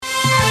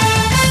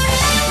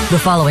The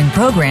following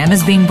program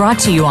is being brought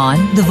to you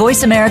on the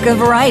Voice America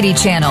Variety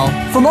Channel.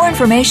 For more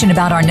information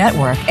about our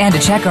network and to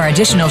check our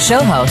additional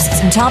show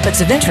hosts and topics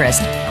of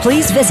interest,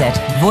 please visit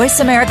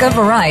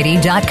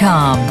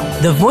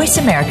voiceamericavariety.com. The Voice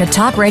America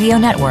Talk Radio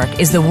Network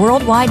is the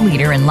worldwide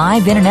leader in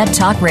live Internet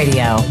talk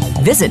radio.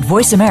 Visit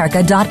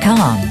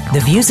voiceamerica.com.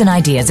 The views and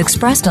ideas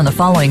expressed on the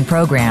following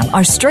program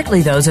are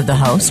strictly those of the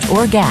host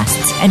or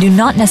guests and do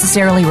not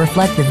necessarily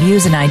reflect the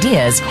views and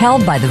ideas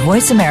held by the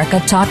Voice America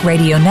Talk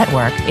Radio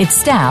Network, its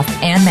staff,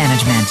 and management.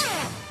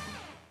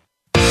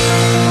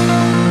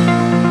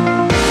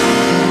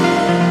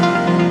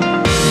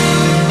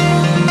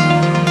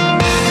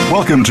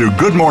 Welcome to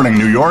Good Morning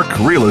New York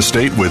Real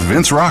Estate with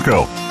Vince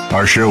Rocco.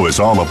 Our show is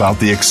all about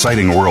the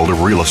exciting world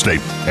of real estate,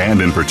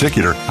 and in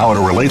particular, how it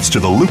relates to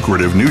the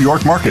lucrative New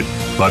York market.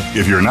 But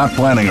if you're not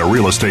planning a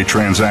real estate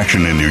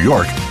transaction in New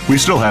York, we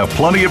still have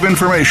plenty of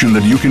information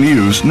that you can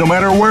use no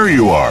matter where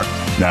you are.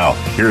 Now,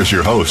 here's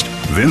your host,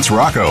 Vince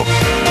Rocco.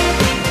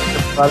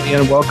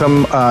 And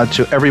welcome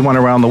to everyone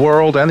around the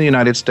world and the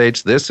United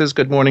States. This is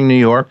Good Morning New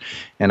York,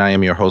 and I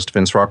am your host,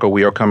 Vince Rocco.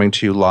 We are coming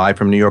to you live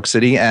from New York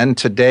City, and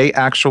today,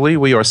 actually,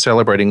 we are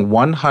celebrating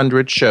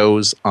 100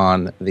 shows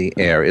on the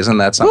air. Isn't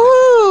that something?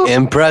 Woo!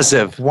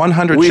 Impressive.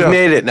 100 We've shows. We've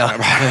made it. No.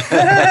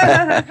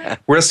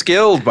 We're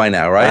skilled by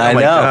now, right? I oh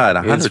my know. God,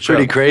 100 It's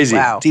pretty crazy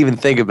Wow. to even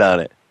think about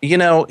it. You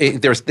know,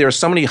 there's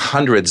so many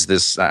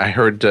hundreds. I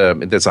heard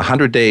there's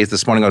 100 days.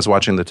 This morning I was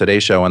watching the Today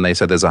Show, and they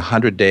said there's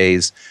 100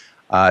 days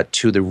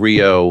to the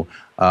Rio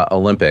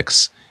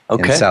Olympics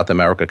in South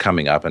America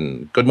coming up.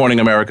 And Good Morning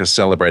America is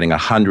celebrating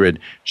 100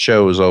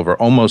 shows over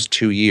almost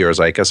 2 years.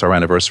 I guess our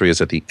anniversary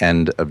is at the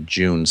end of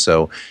June.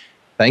 So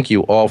thank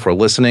you all for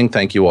listening.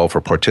 Thank you all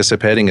for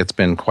participating. It's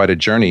been quite a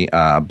journey,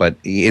 but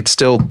it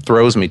still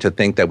throws me to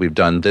think that we've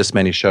done this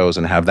many shows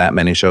and have that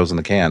many shows in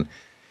the can.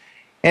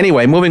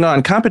 Anyway, moving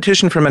on.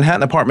 Competition for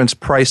Manhattan apartments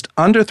priced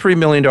under $3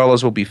 million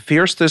will be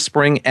fierce this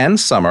spring and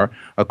summer,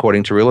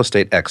 according to real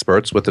estate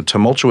experts. With the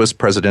tumultuous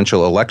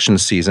presidential election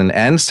season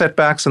and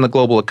setbacks in the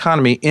global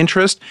economy,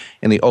 interest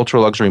in the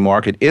ultra-luxury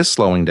market is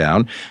slowing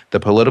down. The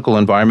political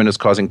environment is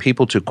causing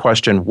people to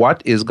question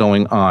what is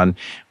going on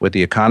with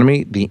the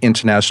economy. The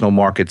international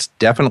market's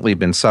definitely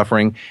been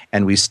suffering,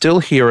 and we still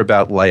hear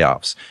about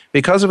layoffs.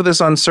 Because of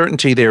this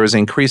uncertainty, there is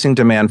increasing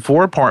demand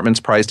for apartments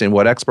priced in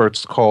what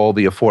experts call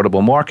the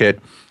affordable market,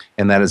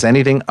 and that is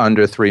anything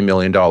under $3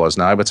 million.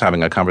 Now, I was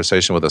having a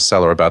conversation with a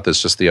seller about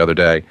this just the other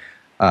day,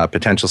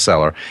 potential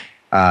seller.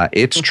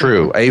 It's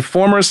true. A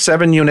former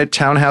 7-unit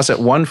townhouse at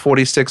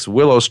 146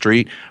 Willow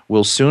Street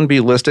will soon be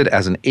listed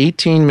as an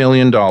 $18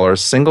 million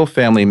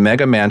single-family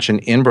mega mansion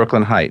in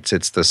Brooklyn Heights.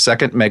 It's the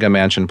second mega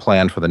mansion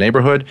planned for the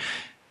neighborhood.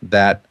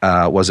 That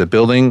was a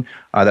building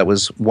that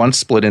was once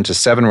split into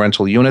 7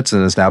 rental units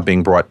and is now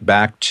being brought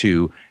back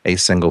to a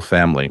single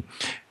family.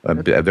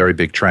 A very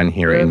big trend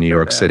here in New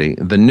York City.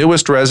 The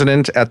newest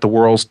resident at the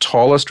world's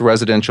tallest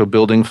residential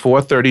building,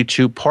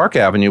 432 Park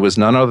Avenue, is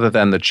none other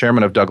than the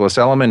chairman of Douglas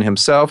Elliman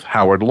himself,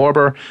 Howard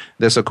Lorber.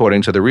 This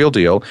according to The Real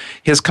Deal.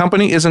 His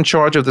company is in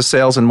charge of the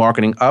sales and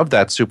marketing of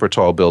that super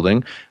tall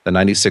building. The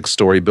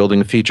 96-story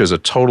building features a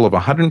total of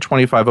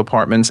 125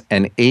 apartments,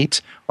 and 8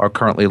 are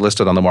currently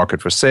listed on the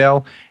market for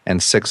sale,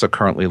 and 6 are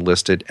currently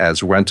listed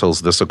as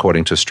rentals, this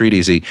according to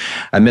StreetEasy.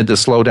 Amid the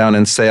slowdown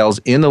in sales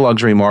in the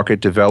luxury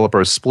market,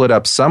 developers split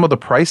up some of the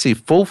pricey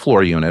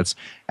full-floor units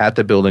at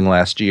the building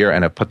last year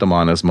and have put them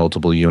on as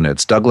multiple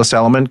units. Douglas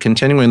Elliman,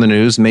 continuing the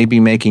news, may be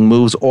making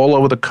moves all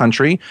over the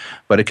country,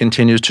 but it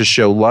continues to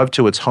show love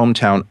to its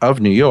hometown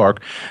of New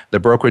York. The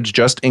brokerage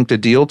just inked a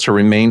deal to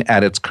remain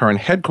at its current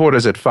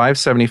headquarters at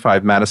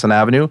 575 Madison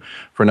Avenue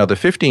for another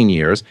 15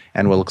 years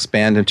and will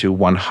expand into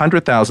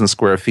 100,000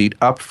 square feet,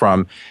 up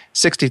from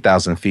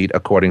 60,000 feet,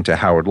 according to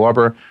Howard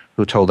Lorber,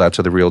 who told that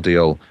to The Real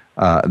Deal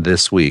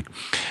this week.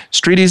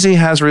 StreetEasy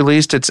has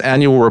released its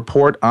annual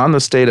report on the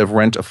state of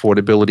rent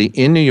affordability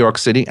in New York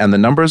City, and the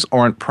numbers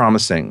aren't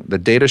promising. The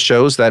data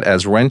shows that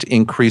as rent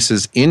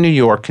increases in New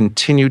York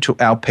continue to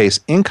outpace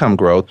income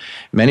growth,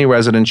 many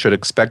residents should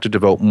expect to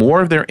devote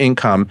more of their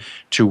income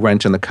to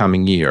rent in the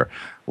coming year.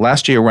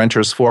 Last year,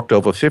 renters forked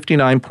over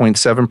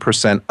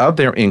 59.7% of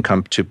their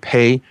income to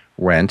pay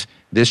rent.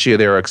 This year,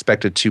 they are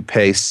expected to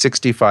pay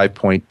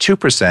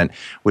 65.2%,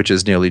 which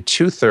is nearly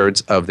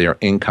 2/3 of their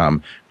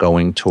income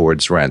going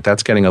towards rent.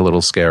 That's getting a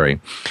little scary.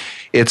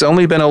 It's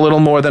only been a little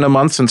more than a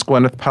month since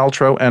Gwyneth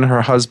Paltrow and her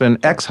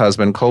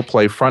ex-husband,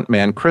 Coldplay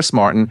frontman Chris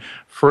Martin,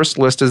 first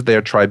listed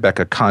their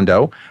Tribeca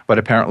condo, but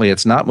apparently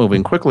it's not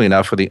moving quickly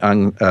enough for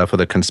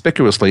the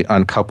conspicuously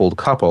uncoupled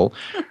couple.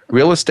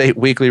 Real Estate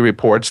Weekly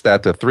reports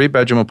that the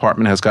 3-bedroom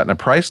apartment has gotten a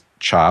price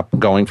chop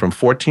going from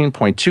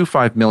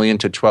 $14.25 million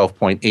to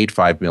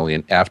 $12.85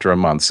 million after a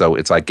month. So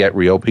it's like, get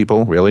real,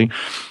 people, really?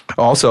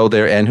 Also,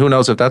 and who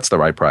knows if that's the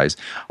right price.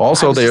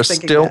 Also, there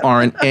still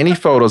aren't any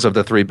photos of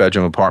the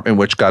 3-bedroom apartment,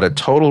 which got a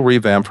total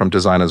revamp from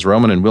designers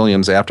Roman and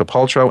Williams after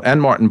Paltrow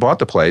and Martin bought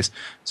the place.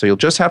 So you'll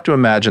just have to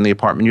imagine the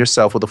apartment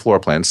yourself with a floor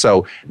plan.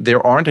 So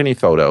there aren't any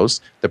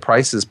photos. The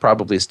price is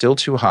probably still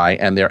too high,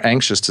 and they're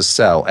anxious to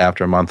sell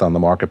after a month on the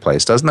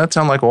marketplace. Doesn't that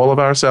sound like all of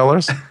our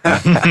sellers?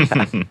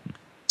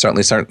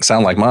 certainly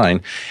sound like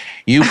mine.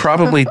 You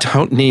probably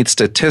don't need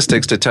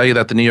statistics to tell you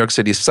that the New York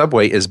City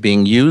subway is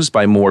being used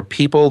by more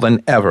people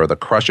than ever. The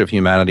crush of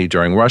humanity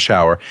during rush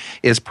hour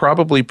is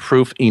probably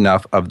proof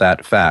enough of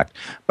that fact.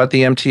 But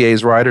the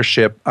MTA's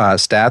ridership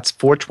stats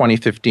for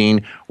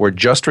 2015 were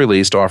just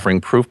released,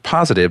 offering proof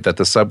positive that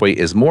the subway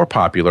is more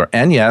popular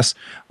and, yes,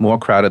 more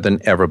crowded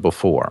than ever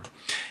before.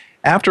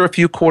 After a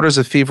few quarters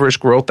of feverish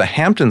growth, the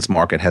Hamptons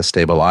market has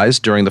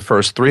stabilized. During the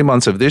first 3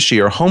 months of this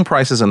year, home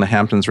prices in the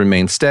Hamptons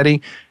remained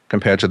steady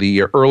compared to the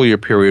year earlier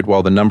period,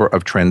 while the number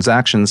of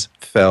transactions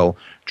fell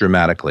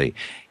dramatically.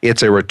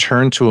 It's a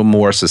return to a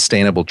more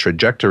sustainable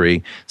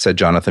trajectory, said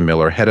Jonathan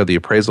Miller, head of the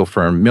appraisal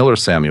firm Miller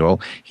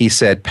Samuel. He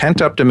said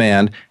pent-up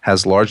demand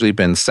has largely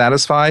been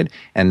satisfied,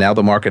 and now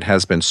the market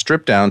has been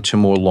stripped down to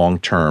more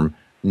long-term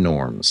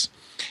norms.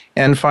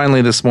 And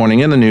finally, this morning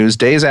in the news,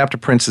 days after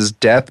Prince's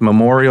death,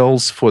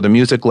 memorials for the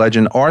music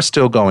legend are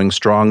still going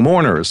strong.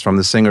 Mourners from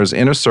the singer's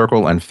inner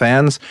circle and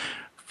fans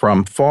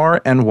from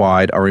far and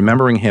wide are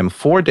remembering him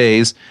 4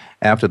 days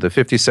after the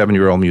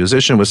 57-year-old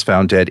musician was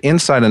found dead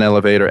inside an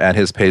elevator at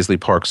his Paisley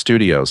Park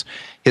studios.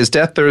 His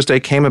death Thursday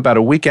came about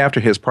a week after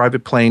his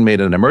private plane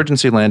made an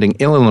emergency landing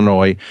in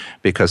Illinois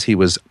because he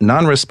was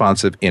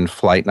non-responsive in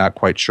flight. Not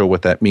quite sure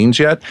what that means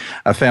yet.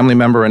 A family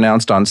member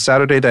announced on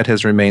Saturday that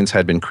his remains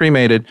had been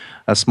cremated.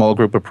 A small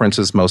group of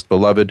Prince's most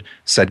beloved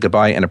said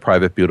goodbye in a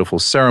private, beautiful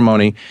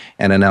ceremony.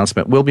 An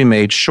announcement will be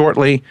made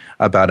shortly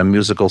about a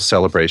musical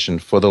celebration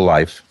for the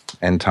life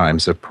and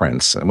times of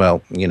Prince.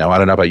 Well, I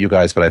don't know about you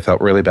guys, but I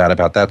felt really bad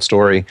about that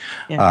story.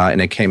 Yeah.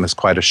 And it came as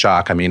quite a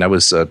shock. I mean, I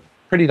was a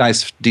pretty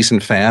nice,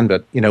 decent fan,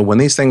 but, when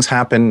these things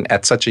happen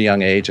at such a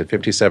young age, at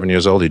 57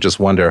 years old, you just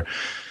wonder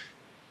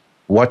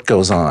what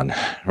goes on,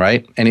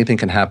 right? Anything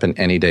can happen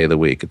any day of the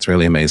week. It's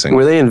really amazing.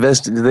 Did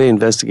they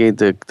investigate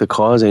the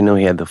cause? I know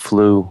he had the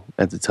flu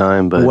at the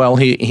time, but... Well,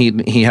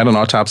 he had an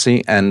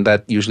autopsy, and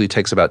that usually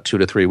takes about 2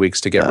 to 3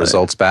 weeks to get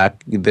results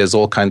back. There's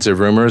all kinds of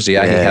rumors. He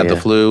had the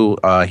flu.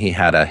 He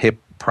had a hip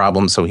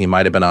problem, so he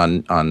might have been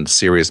on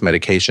serious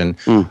medication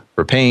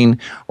for pain,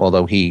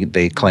 although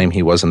they claim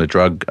he wasn't a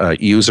drug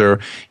user.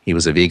 He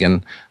was a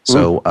vegan,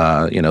 so,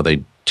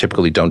 they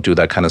typically don't do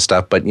that kind of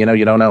stuff, but, you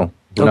don't know.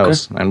 Who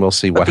knows? And we'll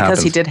see what happens.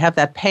 Because he did have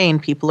that pain,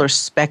 people are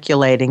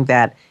speculating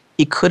that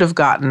he could have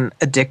gotten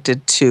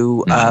addicted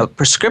to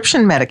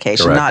prescription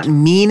medication, Correct. Not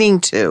meaning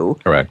to.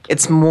 Correct.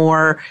 It's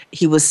more,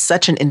 he was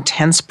such an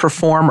intense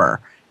performer.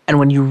 And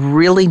when you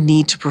really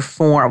need to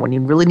perform, when you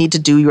really need to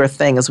do your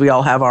thing, as we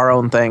all have our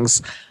own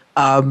things,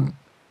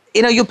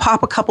 you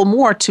pop a couple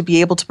more to be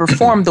able to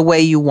perform the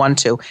way you want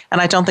to. And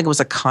I don't think it was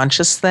a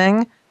conscious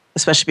thing,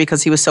 especially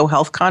because he was so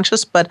health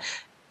conscious, but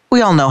we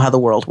all know how the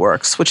world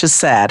works, which is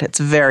sad. It's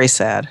very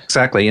sad.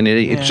 Exactly. And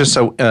it's just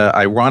so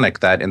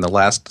ironic that in the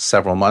last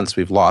several months,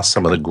 we've lost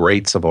some of the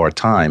greats of our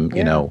time,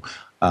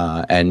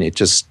 and it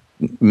just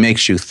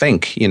makes you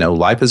think,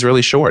 life is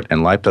really short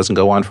and life doesn't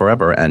go on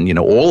forever. And,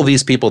 all of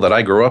these people that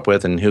I grew up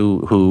with and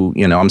who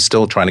I'm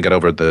still trying to get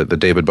over the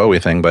David Bowie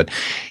thing. But,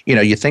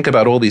 you think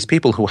about all these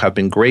people who have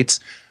been greats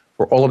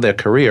for all of their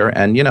career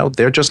and,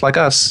 they're just like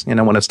us.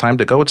 When it's time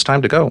to go, it's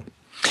time to go.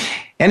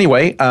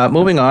 Anyway,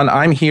 moving on,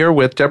 I'm here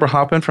with Deborah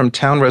Hoffman from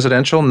Town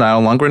Residential,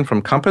 Niall Lundgren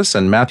from Compass,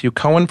 and Matthew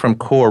Cohen from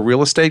Core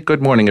Real Estate.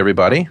 Good morning,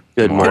 everybody.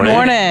 Good morning. Good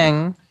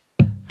morning.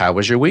 How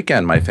was your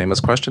weekend? My famous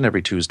question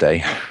every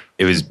Tuesday.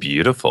 It was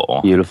beautiful.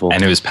 Beautiful.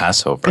 And it was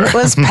Passover. It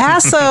was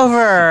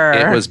Passover.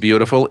 It was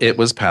beautiful. It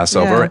was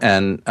Passover. Yeah.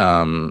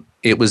 And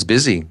it was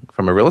busy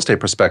from a real estate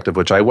perspective,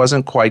 which I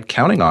wasn't quite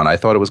counting on. I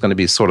thought it was going to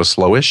be sort of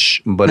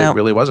slowish, but it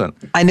really wasn't.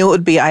 I knew it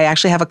would be. I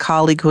actually have a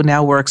colleague who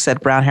now works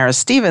at Brown Harris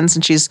Stevens,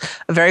 and she's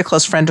a very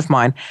close friend of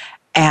mine.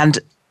 And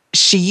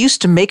she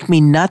used to make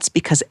me nuts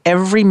because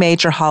every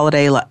major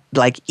holiday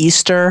like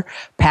Easter,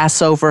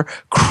 Passover,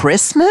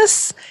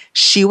 Christmas,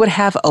 she would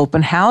have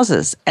open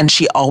houses and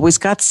she always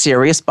got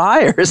serious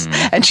buyers.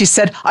 And she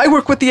said, I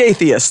work with the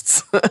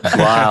atheists.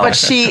 Wow. But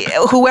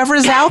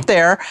whoever's out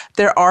there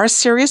are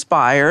serious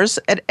buyers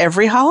at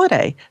every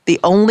holiday. The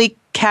only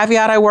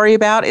caveat I worry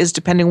about is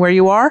depending where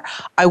you are,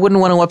 I wouldn't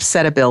want to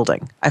upset a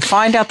building. I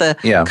find out the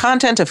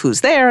content of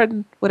who's there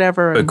and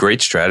whatever. A great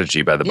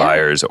strategy by the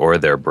buyers or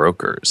their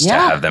brokers to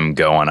have them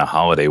go on a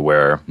holiday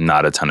where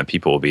not a ton of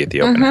people will be at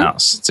the open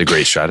house. It's a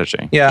great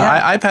strategy.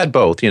 Yeah. I've had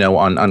both,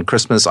 on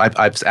Christmas.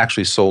 I've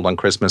actually sold on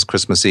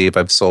Christmas Eve.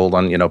 I've sold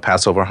on,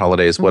 Passover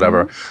holidays,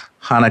 whatever.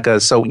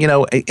 Hanukkah. So,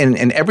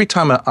 and every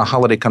time a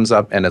holiday comes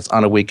up and it's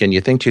on a weekend,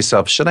 you think to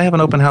yourself, should I have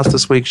an open house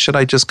this week? Should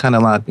I just kind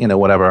of not,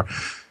 whatever?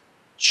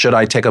 Should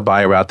I take a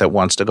buyer out that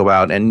wants to go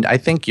out? And I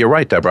think you're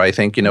right, Deborah. I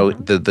think,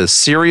 the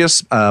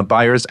serious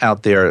buyers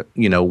out there,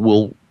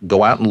 will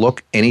go out and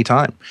look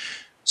anytime.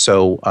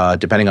 So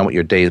depending on what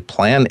your day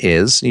plan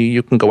is,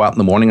 you can go out in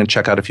the morning and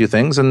check out a few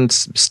things and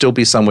still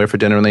be somewhere for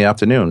dinner in the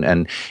afternoon.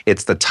 And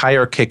it's the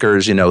tire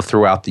kickers,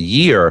 throughout the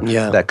year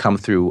that come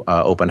through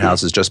open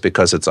houses just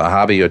because it's a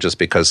hobby or just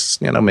because,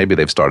 maybe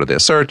they've started their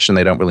search and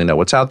they don't really know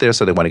what's out there,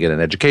 so they want to get an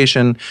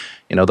education.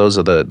 Those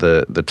are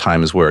the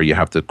times where you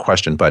have to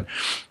question. But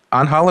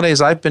on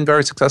holidays, I've been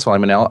very successful. I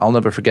mean, I'll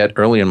never forget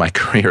early in my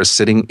career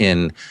sitting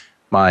in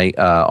my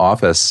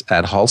office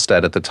at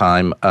Halstead at the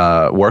time,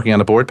 working on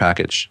a board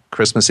package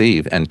Christmas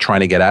Eve and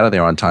trying to get out of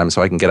there on time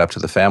so I can get up to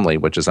the family,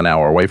 which is an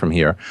hour away from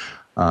here.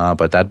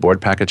 But that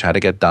board package had to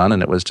get done,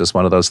 and it was just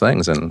one of those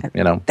things. And,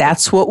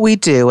 that's what we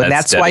do. And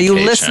that's why you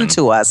listen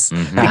to us,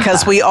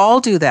 because we all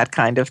do that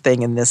kind of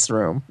thing in this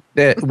room.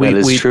 That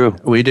is true.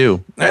 We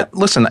do.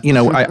 Listen,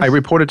 I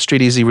reported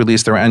Street Easy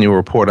released their annual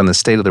report on the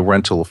state of the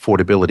rental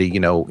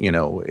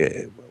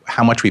affordability,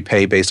 how much we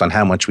pay based on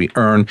how much we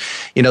earn.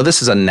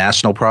 This is a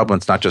national problem.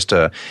 It's not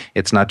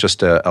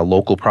just a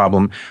local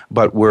problem,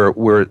 but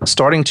we're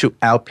starting to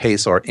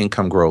outpace our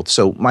income growth.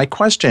 So my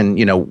question,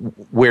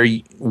 where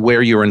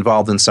you're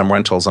involved in some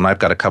rentals, and I've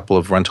got a couple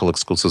of rental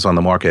exclusives on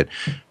the market,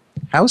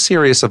 how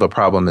serious of a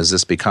problem is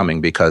this becoming?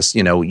 Because,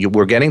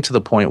 we're getting to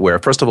the point where,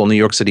 first of all, New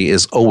York City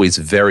is always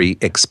very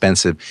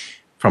expensive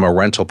from a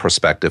rental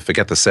perspective.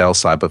 Forget the sales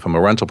side, but from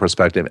a rental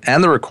perspective,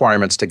 and the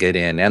requirements to get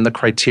in, and the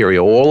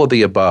criteria, all of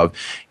the above,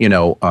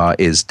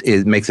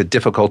 it makes it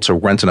difficult to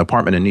rent an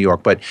apartment in New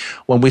York. But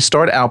when we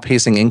start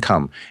outpacing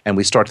income and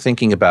we start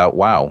thinking about,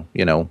 how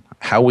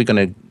are we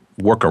going to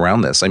work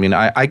around this? I mean,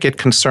 I get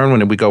concerned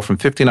when we go from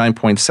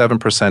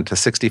 59.7% to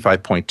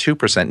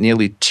 65.2%,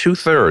 nearly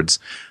 2/3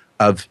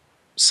 of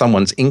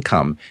someone's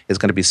income is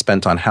going to be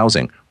spent on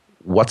housing.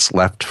 What's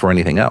left for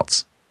anything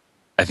else?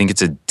 I think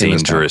it's a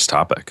dangerous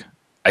topic.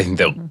 I think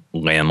that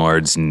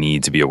landlords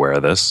need to be aware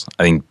of this.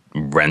 I think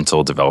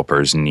rental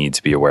developers need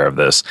to be aware of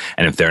this.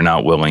 And if they're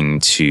not willing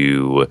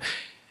to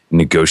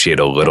negotiate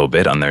a little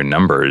bit on their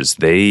numbers,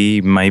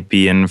 they might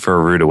be in for a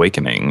rude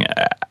awakening.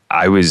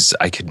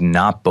 I could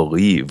not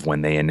believe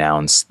when they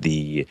announced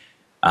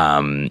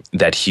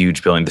that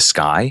huge building, the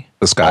Sky,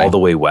 all the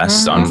way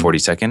west on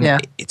 42nd. Yeah.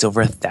 It's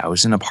over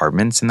 1,000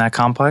 apartments in that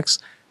complex.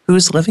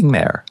 Who's living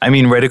there? I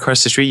mean, right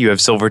across the street, you have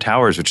Silver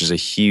Towers, which is a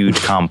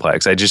huge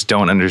complex. I just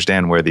don't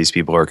understand where these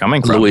people are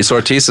coming from. Luis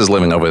Ortiz is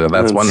living over there.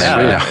 That's one thing.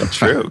 Yeah,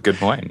 true. Good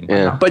point.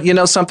 Yeah. But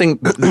something,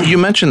 you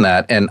mentioned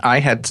that, and I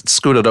had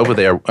scooted over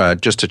there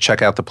just to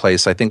check out the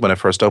place, I think, when it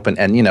first opened.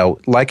 And,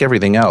 like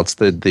everything else,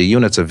 the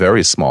units are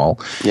very small.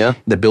 Yeah.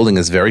 The building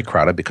is very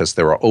crowded because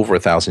there are over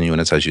 1,000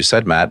 units, as you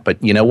said, Matt. But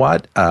you know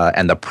what?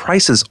 And the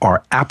prices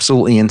are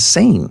absolutely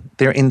insane.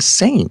 They're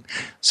insane.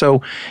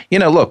 So,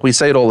 look, we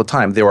say it all the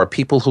time. There are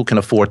people who can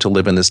afford to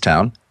live in this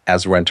town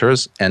as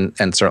renters and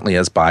certainly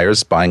as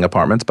buyers buying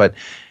apartments. But,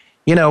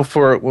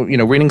 for,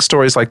 reading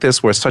stories like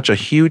this where such a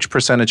huge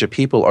percentage of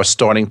people are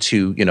starting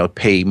to,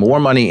 pay more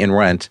money in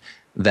rent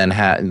than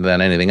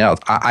anything else,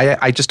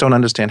 I just don't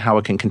understand how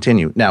it can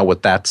continue. Now,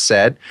 with that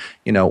said,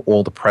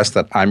 all the press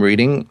that I'm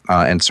reading,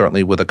 and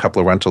certainly with a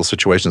couple of rental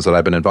situations that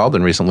I've been involved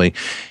in recently,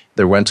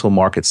 the rental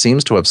market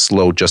seems to have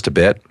slowed just a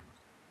bit.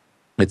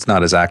 It's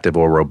not as active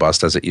or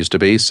robust as it used to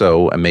be.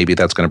 So maybe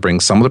that's going to bring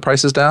some of the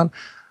prices down.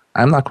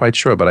 I'm not quite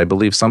sure, but I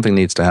believe something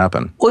needs to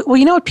happen. Well,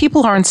 you know what?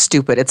 People aren't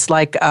stupid. It's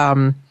like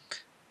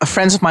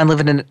friends of mine live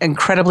in an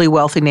incredibly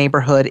wealthy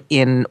neighborhood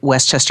in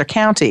Westchester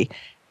County,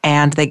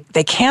 and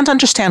they can't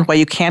understand why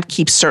you can't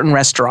keep certain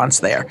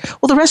restaurants there.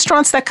 Well, the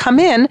restaurants that come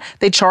in,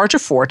 they charge a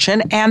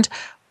fortune, and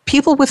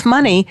people with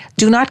money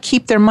do not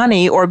keep their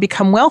money or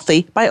become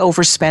wealthy by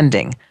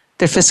overspending.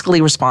 They're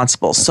fiscally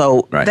responsible.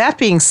 So That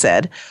being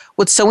said,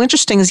 what's so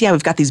interesting is,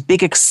 we've got these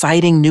big,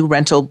 exciting new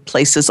rental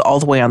places all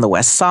the way on the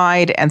west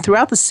side and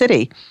throughout the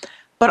city.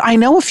 But I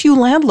know a few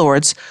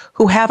landlords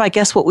who have, I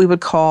guess, what we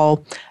would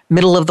call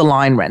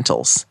middle-of-the-line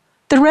rentals.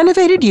 They're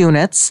renovated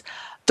units.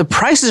 The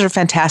prices are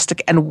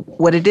fantastic. And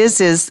what it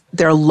is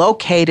they're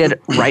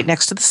located right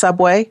next to the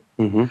subway.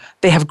 Mm-hmm.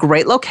 They have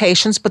great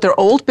locations, but they're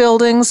old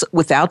buildings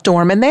without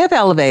doormen. They have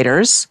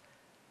elevators,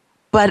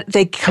 but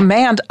they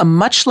command a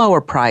much lower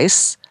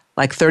price,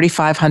 like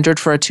 $3,500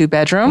 for a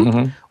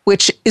 2-bedroom,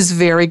 which is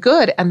very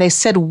good. And they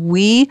said,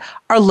 we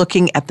are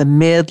looking at the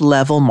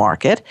mid-level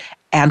market,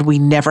 and we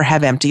never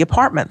have empty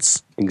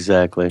apartments.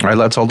 Exactly. All right,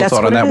 let's hold the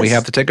thought on that. We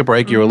have to take a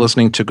break. You're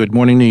listening to Good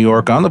Morning New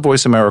York on the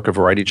Voice America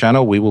Variety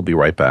Channel. We will be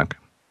right back.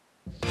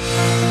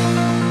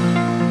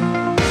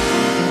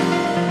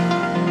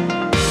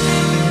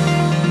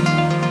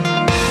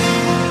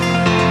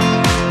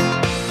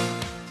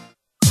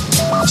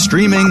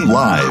 Streaming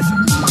live,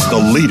 the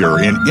leader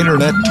in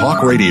Internet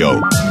talk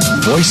radio,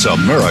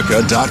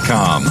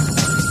 voiceamerica.com.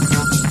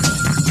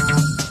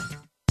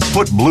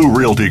 Put Blue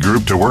Realty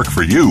Group to work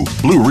for you.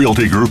 Blue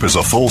Realty Group is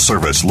a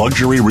full-service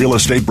luxury real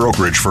estate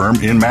brokerage firm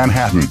in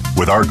Manhattan.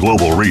 With our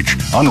global reach,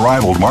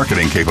 unrivaled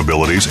marketing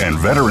capabilities, and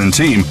veteran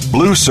team,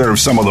 Blue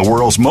serves some of the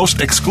world's most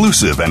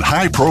exclusive and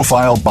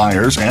high-profile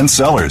buyers and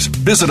sellers.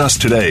 Visit us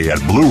today at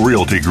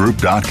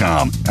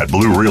BlueRealtyGroup.com. At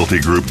Blue Realty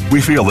Group,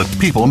 we feel that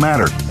people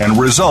matter and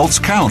results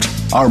count.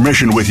 Our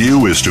mission with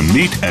you is to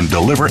meet and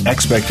deliver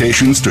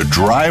expectations to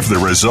drive the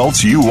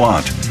results you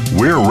want.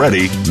 We're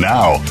ready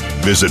now.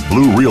 Visit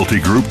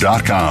BlueRealtyGroup.com.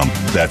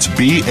 That's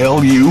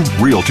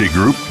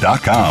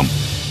BLURealtyGroup.com.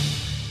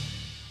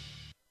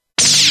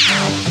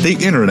 The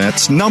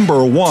Internet's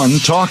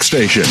 #1 talk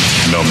station.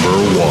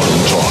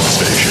 #1 talk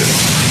station.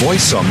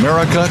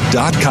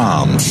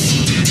 VoiceAmerica.com.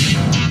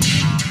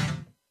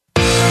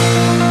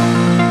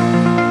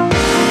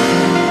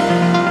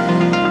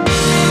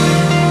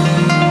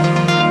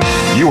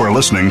 are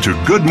listening to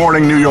Good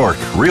Morning New York,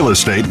 Real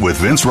Estate with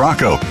Vince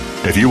Rocco.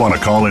 If you want to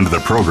call into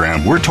the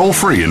program, we're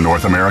toll-free in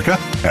North America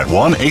at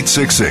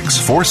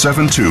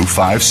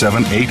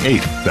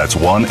 1-866-472-5788. That's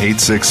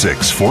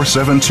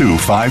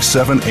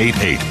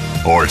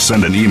 1-866-472-5788. Or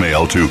send an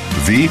email to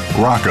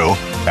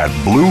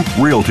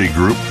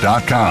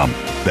vrocco@bluerealtygroup.com.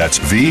 That's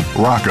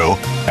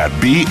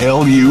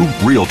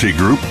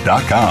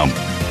vrocco@blurealtygroup.com.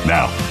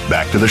 Now,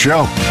 back to the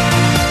show.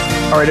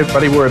 All right,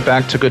 everybody, we're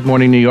back to Good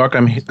Morning New York.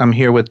 I'm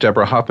here with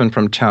Deborah Huffman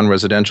from Town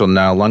Residential,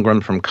 Niall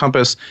Lundgren from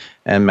Compass,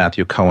 and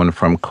Matthew Cohen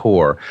from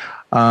Core.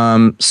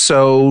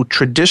 So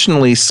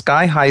traditionally,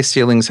 sky-high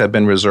ceilings have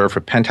been reserved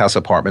for penthouse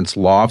apartments,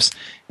 lofts,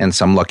 and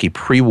some lucky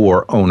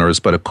pre-war owners.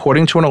 But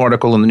according to an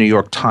article in the New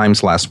York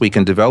Times last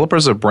weekend,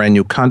 developers of brand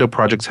new condo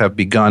projects have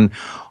begun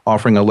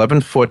offering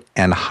 11-foot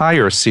and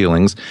higher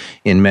ceilings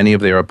in many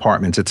of their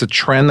apartments. It's a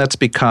trend that's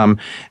become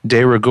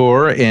de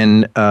rigueur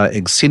in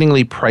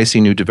exceedingly pricey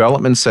new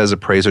developments, says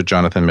appraiser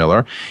Jonathan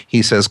Miller.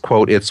 He says,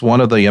 quote, "It's one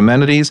of the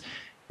amenities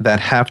that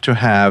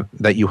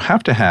you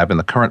have to have in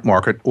the current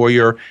market, or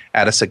you're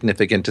at a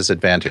significant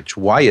disadvantage."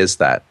 Why is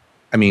that?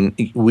 I mean,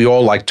 we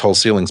all like tall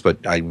ceilings, but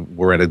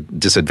we're at a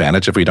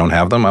disadvantage if we don't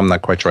have them. I'm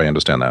not quite sure I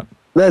understand that.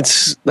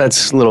 That's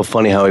a little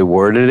funny how he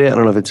worded it. I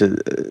don't know if it's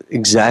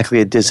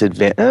exactly a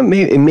disadvantage.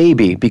 It may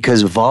be,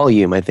 because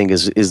volume, I think,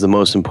 is the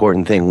most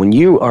important thing. When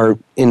you are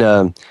in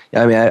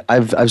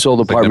I've sold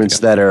apartments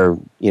that are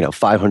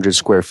 500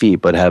 square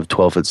feet but have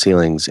 12-foot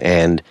ceilings,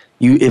 and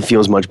it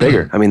feels much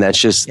bigger. I mean, that's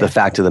just the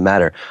fact of the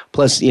matter.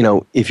 Plus,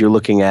 if you're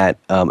looking at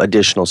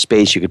additional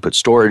space, you could put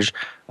storage.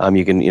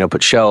 You can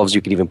put shelves.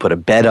 You can even put a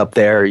bed up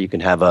there. You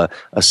can have a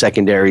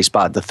secondary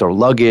spot to throw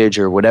luggage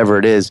or whatever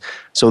it is.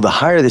 So the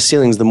higher the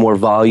ceilings, the more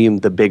volume,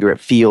 the bigger it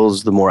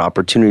feels, the more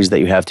opportunities that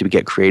you have to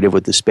get creative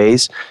with the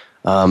space.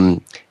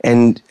 And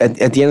at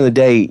the end of the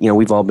day,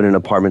 we've all been in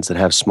apartments that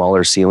have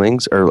smaller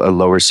ceilings or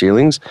lower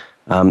ceilings.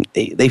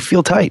 They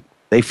feel tight.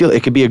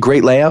 It could be a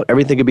great layout.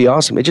 Everything could be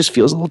awesome. It just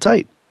feels a little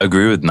tight.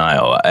 Agree with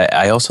Niall.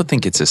 I also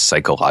think it's a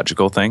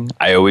psychological thing.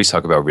 I always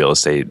talk about real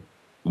estate,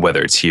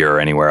 whether it's here or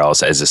anywhere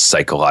else, as a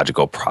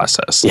psychological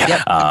process.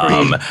 Yeah.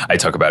 I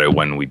talk about it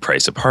when we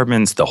price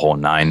apartments, the whole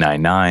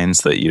 999,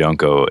 so that you don't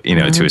go,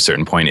 to a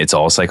certain point. It's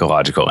all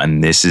psychological.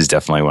 And this is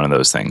definitely one of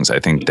those things.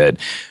 I think that,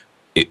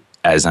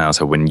 as Niall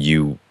said, when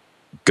you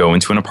go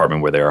into an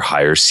apartment where there are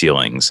higher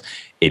ceilings,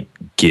 it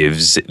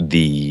gives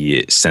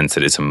the sense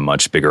that it's a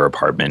much bigger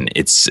apartment.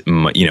 It's,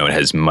 it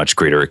has much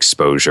greater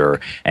exposure.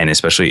 And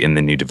especially in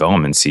the new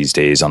developments these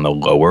days on the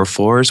lower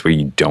floors where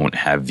you don't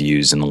have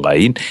views and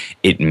light,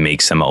 it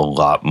makes them a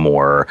lot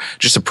more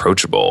just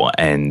approachable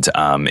and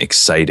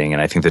exciting.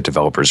 And I think that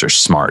developers are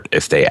smart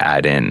if they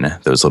add in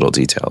those little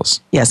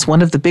details. Yes,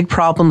 one of the big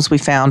problems we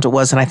found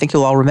was, and I think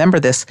you'll all remember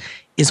this,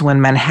 is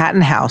when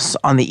Manhattan House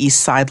on the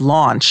East Side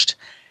launched.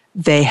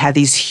 They had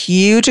these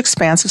huge,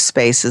 expansive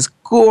spaces,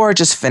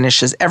 gorgeous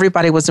finishes.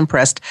 Everybody was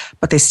impressed,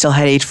 but they still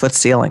had 8-foot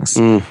ceilings.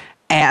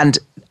 And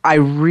I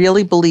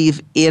really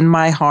believe in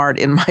my heart,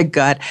 in my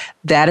gut,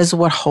 that is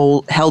what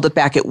held it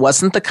back. It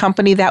wasn't the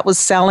company that was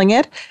selling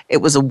it.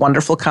 It was a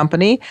wonderful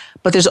company,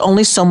 but there's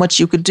only so much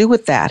you could do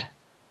with that.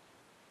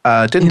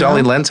 Didn't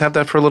Dolly Lenz have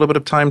that for a little bit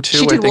of time too?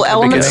 She did. Well,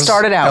 Element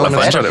started out with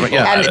it.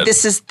 Yeah. And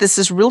this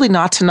is really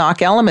not to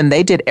knock Element.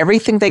 They did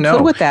everything they could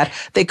with that.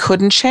 They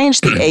couldn't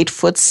change the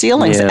 8-foot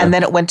ceilings, and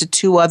then it went to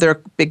 2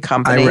 other big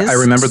companies. I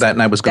remember that,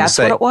 and I was going to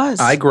say, that's what it was.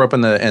 I grew up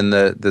in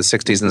the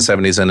 60s and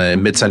 70s in a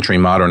mid-century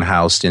modern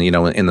house,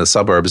 in the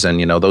suburbs,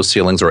 and those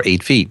ceilings were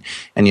 8 feet,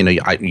 and you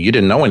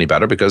didn't know any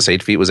better because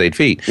 8 feet was 8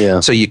 feet. Yeah.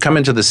 So you come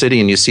into the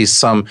city and you see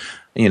some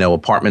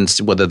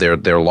apartments, whether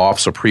they're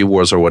lofts or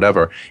pre-wars or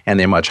whatever, and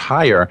they're much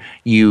higher,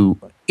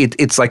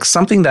 it's like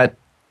something that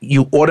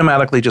you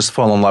automatically just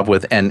fall in love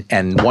with, and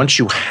once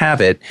you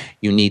have it,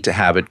 you need to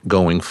have it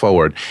going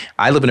forward.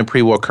 I live in a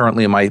pre-war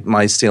currently, and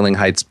my ceiling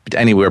height's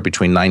anywhere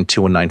between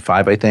 9.2 and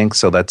 9.5, I think,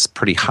 so that's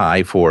pretty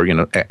high for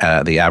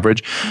the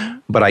average.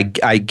 But I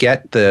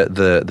get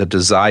the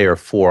desire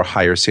for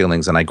higher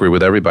ceilings, and I agree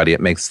with everybody.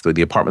 It makes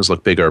the apartments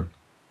look bigger.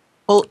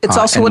 Well, it's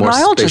also what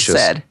Niall just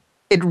spacious. said.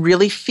 It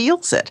really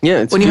feels it.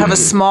 Yeah, when you have a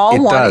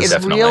small one, does,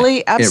 it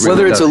really absolutely.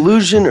 Whether it's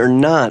illusion or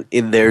not,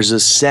 there's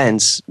a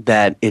sense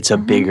that it's a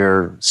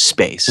bigger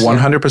space.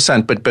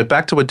 100%. But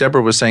back to what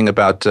Deborah was saying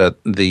about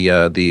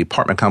the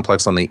apartment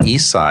complex on the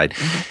east side.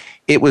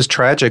 It was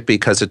tragic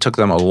because it took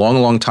them a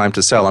long, long time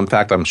to sell. In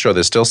fact, I'm sure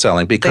they're still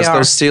selling because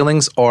those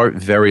ceilings are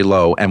very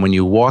low. And when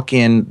you walk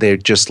in, they're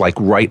just like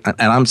right. And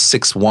I'm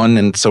 6'1",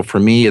 and so for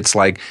me, it's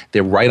like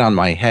they're right on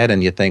my head.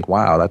 And you think,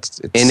 wow, it's.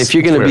 And if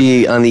you're going to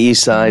be on the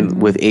east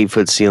side with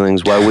 8-foot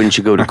ceilings, why wouldn't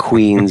you go to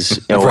Queens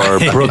or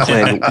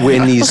Brooklyn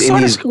in these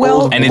old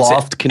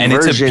loft conversions? And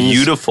it's a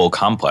beautiful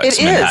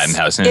complex, Manhattan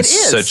House, and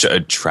it's such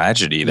a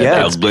tragedy that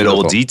that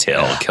little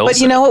detail kills it.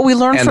 But you know what we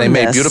learned from this? And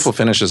they made beautiful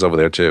finishes over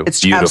there too. It's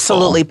beautiful.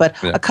 Absolutely, but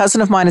a cousin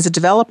of mine is a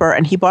developer,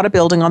 and he bought a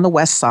building on the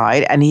west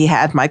side, and he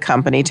had my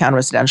company, Town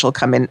Residential,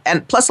 come in,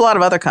 and plus a lot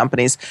of other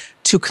companies,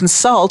 to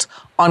consult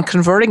on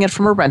converting it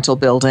from a rental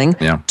building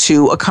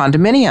to a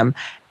condominium.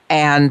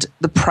 And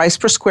the price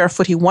per square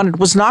foot he wanted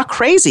was not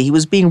crazy. He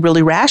was being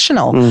really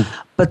rational.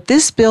 But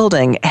this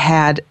building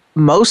had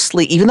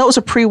mostly, even though it was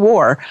a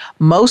pre-war,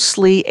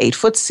 mostly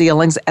 8-foot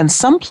ceilings, and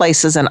some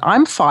places, and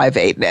I'm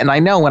 5'8", and I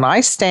know when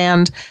I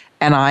stand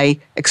and I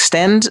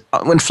extend,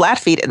 when flat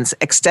feet, and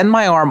extend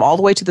my arm all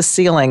the way to the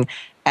ceiling,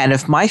 and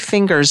if my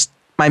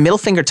middle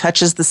finger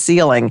touches the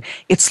ceiling,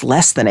 it's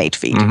less than 8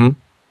 feet.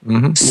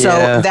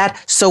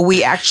 So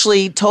we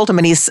actually told him,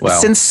 and he's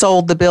since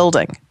sold the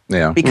building.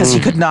 Yeah. Because he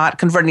could not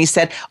convert. And he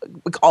said,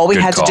 all we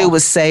had to do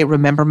was say,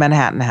 remember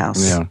Manhattan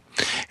House. Yeah.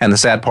 And the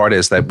sad part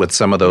is that with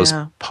some of those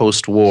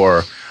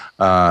post-war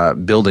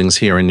buildings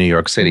here in New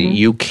York City,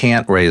 you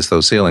can't raise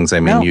those ceilings. I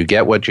mean, you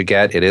get what you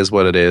get. It is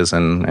what it is,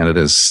 and it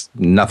is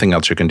nothing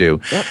else you can do.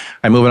 Yep.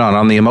 I'm moving on.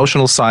 On the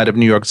emotional side of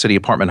New York City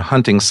apartment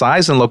hunting,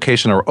 size and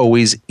location are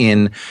always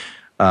in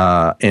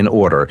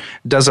order.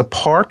 Does a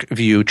park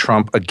view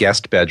trump a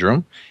guest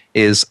bedroom?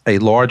 Is a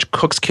large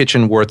cook's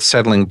kitchen worth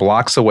settling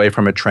blocks away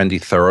from a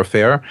trendy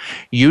thoroughfare?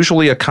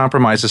 Usually a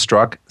compromise is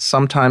struck.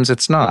 Sometimes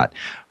it's not.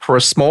 For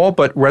a small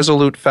but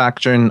resolute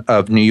faction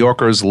of New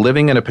Yorkers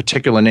living in a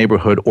particular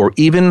neighborhood or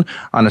even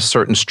on a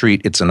certain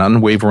street, it's an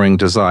unwavering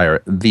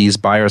desire. These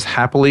buyers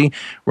happily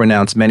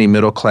renounce many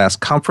middle-class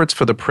comforts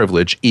for the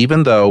privilege,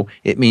 even though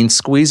it means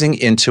squeezing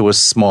into a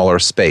smaller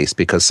space,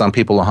 because some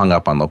people are hung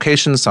up on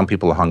locations, some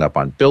people are hung up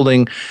on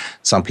building,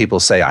 some people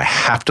say, I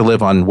have to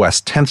live on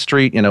West 10th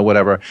Street,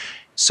 whatever.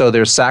 So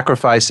they're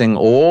sacrificing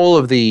all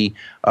of the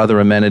other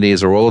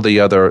amenities or all of the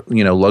other,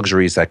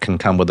 luxuries that can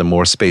come with a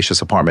more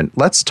spacious apartment.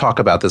 Let's talk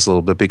about this a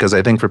little bit, because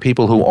I think for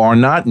people who are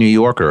not New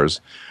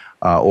Yorkers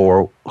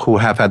or who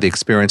have had the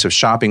experience of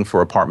shopping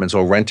for apartments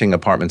or renting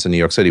apartments in New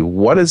York City,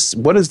 what does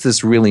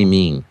this really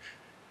mean?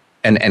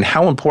 And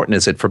how important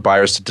is it for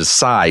buyers to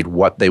decide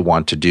what they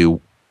want to do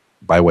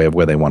by way of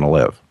where they want to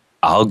live?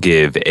 I'll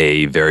give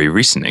a very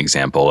recent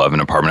example of an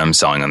apartment I'm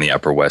selling on the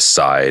Upper West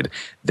Side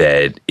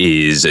that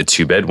is a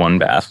 2-bed,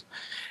 1-bath.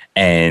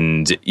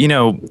 And,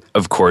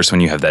 of course,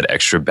 when you have that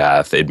extra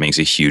bath, it makes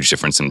a huge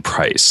difference in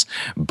price.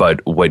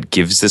 But what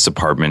gives this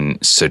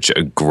apartment such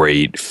a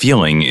great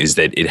feeling is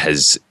that it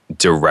has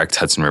direct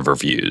Hudson River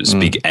views,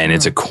 and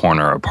it's a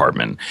corner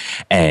apartment.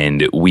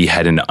 And we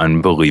had an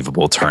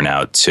unbelievable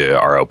turnout to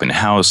our open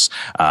house.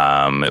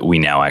 We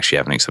now actually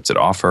have an accepted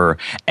offer,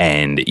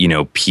 and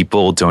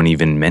people don't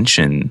even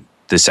mention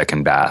the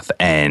second bath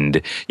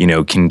and,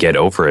 can get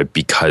over it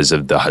because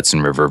of the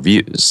Hudson River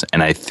views.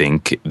 And I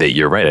think that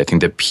you're right. I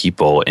think that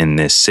people in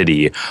this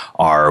city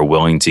are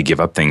willing to give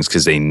up things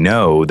because they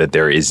know that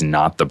there is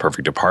not the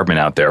perfect apartment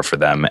out there for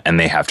them, and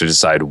they have to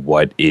decide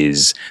what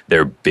is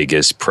their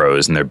biggest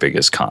pros and their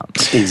biggest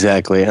cons.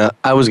 Exactly.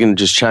 I was going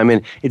to just chime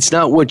in. It's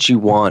not what you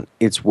want,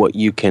 it's what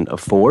you can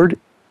afford.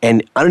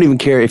 And I don't even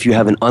care if you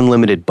have an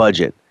unlimited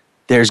budget.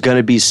 There's going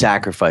to be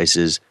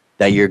sacrifices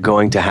that you're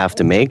going to have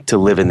to make to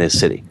live in this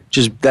city.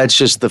 That's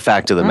just the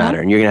fact of the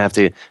matter, and you're going to have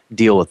to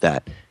deal with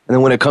that. And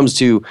then when it comes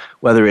to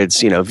whether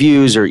it's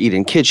views or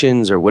eat-in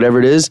kitchens or whatever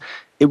it is,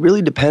 it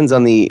really depends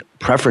on the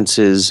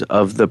preferences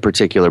of the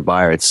particular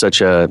buyer. It's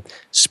such a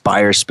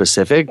spire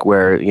specific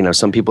where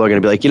some people are going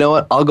to be like, you know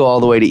what, I'll go all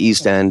the way to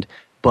East End,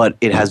 but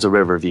it has the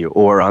river view.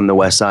 Or on the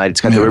West Side,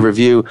 it's got the river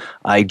view.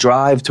 I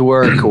drive to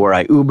work or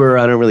I Uber.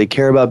 I don't really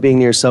care about being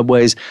near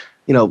subways.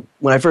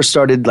 When I first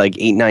started like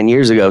 8-9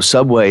 years ago,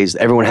 subways,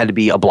 everyone had to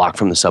be a block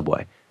from the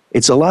subway.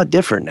 It's a lot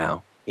different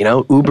now.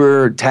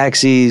 Uber,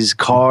 taxis,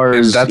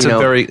 cars. And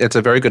it's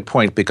a very good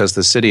point, because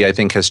the city, I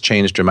think, has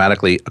changed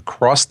dramatically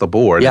across the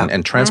board,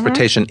 and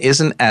transportation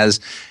isn't as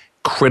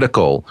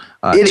critical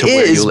it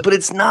is, but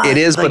it's not. It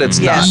is, but it's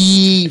not.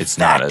 It's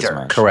not as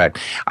much. Correct.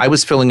 I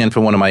was filling in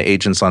for one of my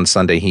agents on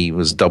Sunday. He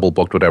was double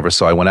booked, whatever,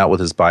 so I went out with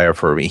his buyer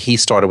he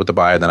started with the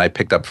buyer, then I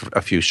picked up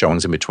a few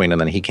showings in between,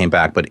 and then he came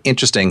back. But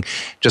interesting,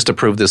 just to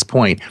prove this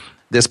point,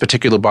 this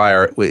particular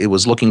buyer, it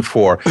was looking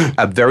for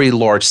a very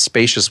large,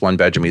 spacious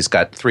 1-bedroom. He's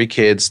got 3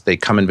 kids. They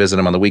come and visit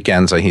him on the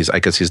weekends. I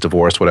guess he's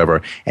divorced,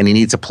 whatever. And he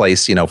needs a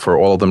place, for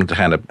all of them to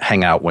kind of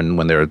hang out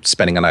when they're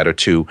spending a night or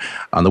two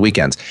on the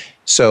weekends.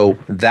 So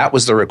that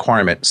was the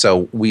requirement.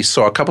 So we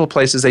saw a couple of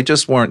places. They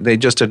just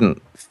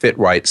didn't fit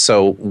right.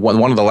 So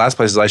one of the last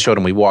places I showed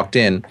him, we walked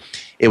in.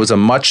 It was a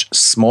much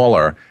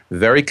smaller,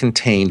 very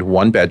contained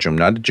 1-bedroom,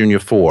 not a junior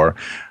 4,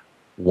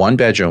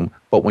 1-bedroom.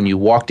 But when you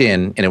walked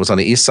in, and it was on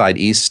the east side,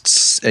 East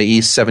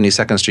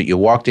 72nd Street, you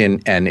walked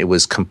in and it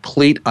was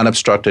complete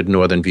unobstructed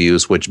northern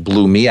views, which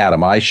blew me out of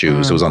my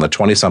shoes. It was on the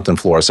 20-something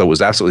floor, so it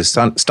was absolutely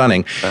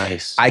stunning.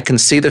 Nice. I can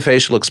see the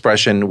facial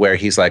expression where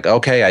he's like,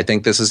 okay, I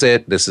think this is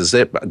it. This is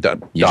it.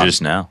 You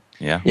just know.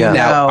 Yeah.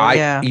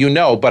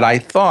 Now, but I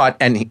thought,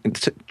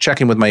 and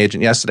checking with my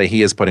agent yesterday,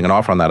 he is putting an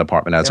offer on that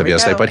apartment as of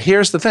yesterday. But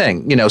here's the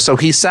thing, so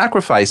he's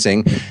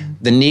sacrificing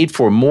the need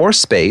for more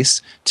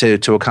space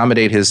to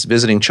accommodate his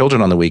visiting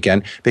children on the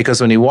weekend,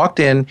 because when he walked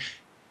in,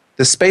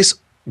 the space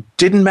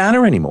didn't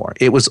matter anymore.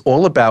 It was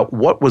all about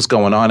what was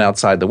going on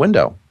outside the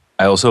window.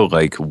 I also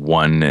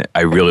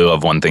I really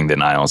love one thing that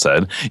Niall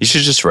said. You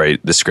should just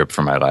write the script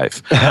for my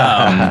life.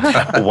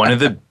 One of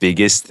the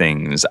biggest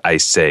things I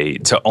say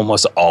to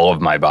almost all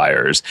of my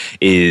buyers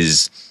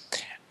is,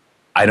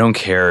 I don't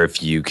care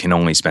if you can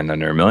only spend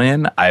under $1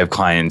 million. I have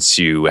clients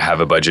who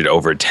have a budget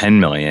over $10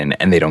 million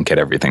and they don't get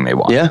everything they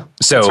want. Yeah.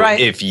 So right.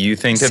 if you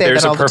think that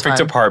there's a perfect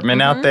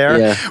apartment out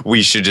there,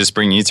 we should just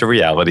bring you to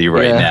reality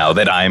now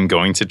that I'm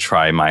going to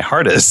try my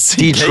hardest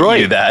to get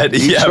you that.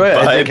 Detroit,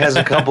 I think, has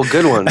a couple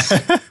good ones.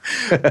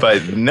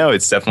 But no,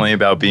 it's definitely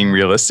about being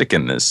realistic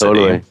in this city.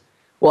 Totally.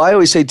 Well, I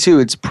always say too,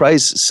 it's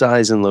price,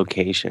 size, and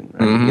location.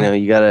 Right?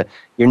 You know,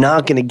 you're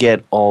not going to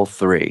get all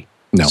three.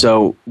 No.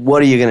 So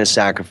what are you going to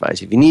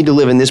sacrifice? If you need to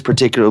live in this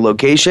particular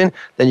location,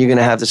 then you're going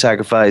to have to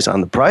sacrifice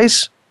on the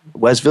price.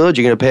 West Village,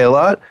 you're going to pay a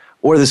lot,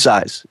 or the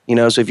size. You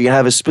know, so if you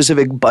have a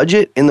specific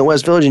budget in the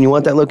West Village and you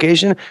want that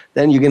location,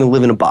 then you're going to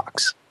live in a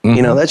box.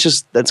 You know,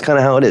 that's kind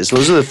of how it is. So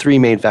those are the three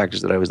main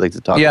factors that I always like to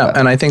talk about. Yeah,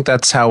 and I think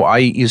that's how I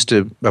used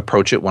to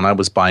approach it when I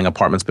was buying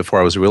apartments before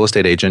I was a real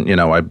estate agent. You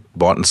know, I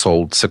bought and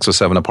sold 6 or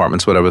 7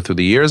 apartments, whatever, through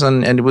the years.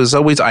 And it was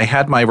always, I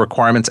had my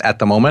requirements at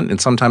the moment and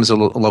sometimes a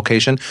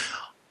location.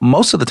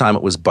 Most of the time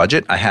it was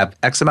budget. I have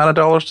X amount of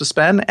dollars to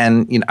spend,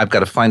 and I've got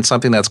to find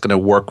something that's going to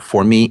work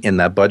for me in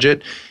that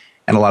budget.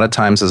 And a lot of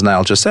times, as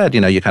Niall just said,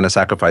 you kind of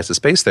sacrifice the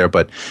space there,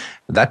 but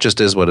that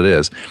just is what it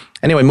is.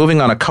 Anyway, moving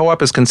on, a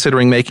co-op is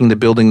considering making the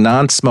building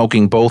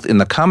non-smoking both in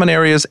the common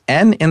areas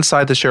and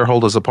inside the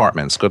shareholders'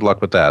 apartments. Good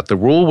luck with that. The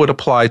rule would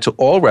apply to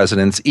all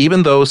residents,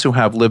 even those who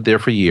have lived there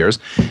for years.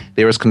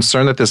 There is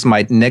concern that this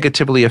might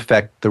negatively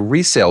affect the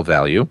resale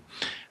value.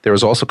 There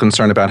is also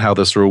concern about how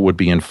this rule would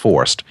be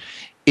enforced.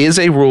 Is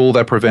a rule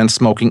that prevents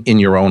smoking in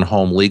your own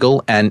home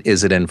legal, and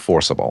is it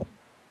enforceable?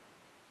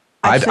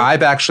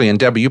 I've actually, and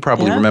Deborah, you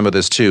probably remember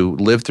this too,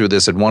 lived through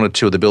this at one or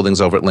two of the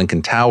buildings over at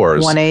Lincoln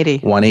Towers.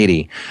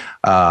 180,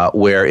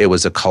 where it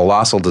was a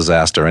colossal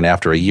disaster. And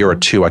after a year or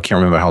two, I can't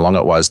remember how long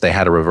it was, they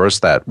had to reverse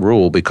that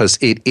rule because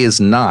it is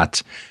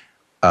not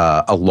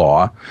a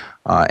law.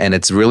 And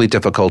it's really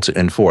difficult to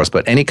enforce.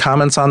 But any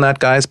comments on that,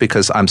 guys?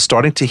 Because I'm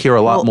starting to hear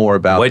a lot more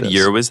about this. What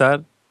year was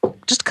that?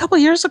 Just a couple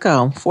of years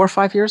ago, 4 or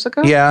 5 years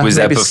ago. Yeah, was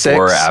that before 6?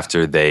 or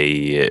after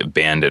they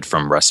banned it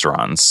from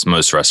restaurants,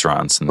 most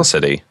restaurants in the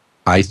city?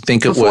 I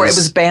think Before it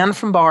was banned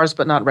from bars,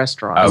 but not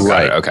restaurants. Oh,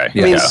 right. Okay.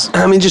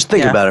 I mean, just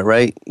think about it,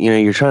 right?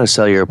 You're trying to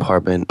sell your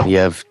apartment. You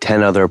have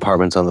 10 other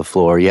apartments on the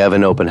floor. You have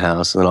an open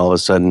house, and then all of a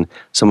sudden,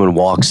 someone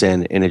walks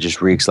in, and it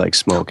just reeks like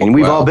smoke. And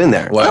we've all been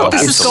there. Well,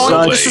 this is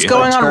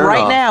going on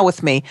right now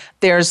with me.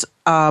 There's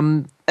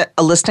a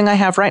listing I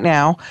have right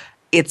now.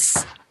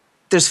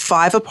 There's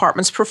 5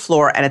 apartments per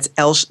floor, and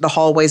the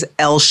hallway's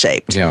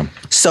L-shaped. Yeah.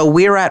 So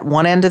we're at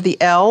one end of the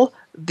L,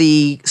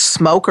 the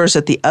smoker's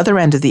at the other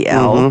end of the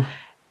L,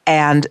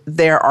 and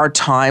there are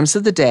times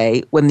of the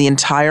day when the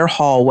entire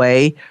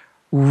hallway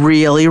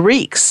really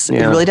reeks. It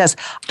really does.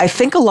 I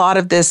think a lot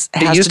of this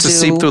has to do... It used to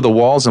seep through the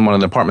walls in one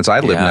of the apartments I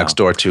lived next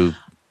door to.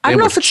 I don't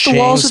know if it's the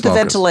walls or the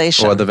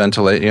ventilation. Or the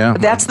ventilation, yeah.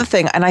 That's the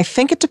thing. And I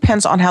think it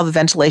depends on how the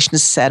ventilation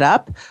is set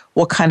up,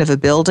 what kind of a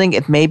building.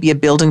 It may be a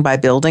building by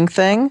building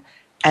thing.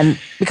 And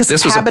because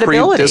this was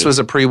habitability. This was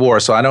a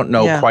pre-war, so I don't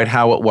know quite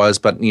how it was,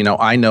 but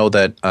I know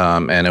that,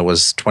 and it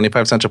was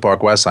 25 Central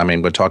Park West. I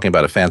mean, we're talking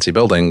about a fancy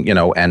building,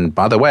 and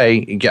by the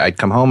way, I'd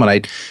come home and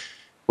I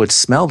would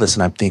smell this,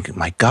 and I'm thinking,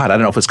 my God, I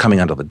don't know if it's coming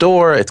under the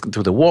door, it's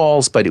through the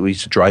walls, but it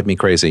used to drive me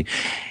crazy.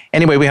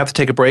 Anyway, we have to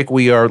take a break.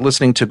 We are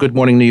listening to Good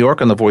Morning New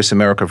York on the Voice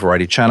America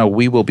Variety Channel.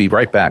 We will be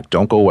right back.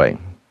 Don't go away.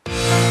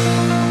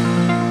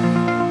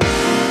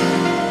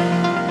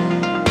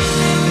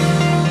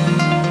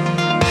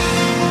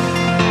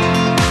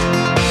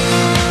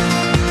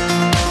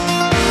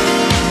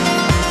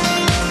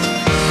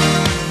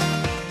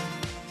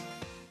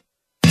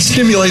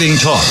 Stimulating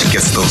talk. It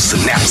gets those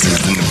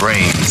synapses in the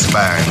brain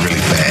firing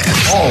really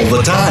fast. All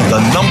the time.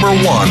 The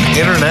 #1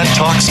 internet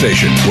talk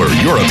station where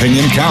your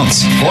opinion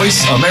counts.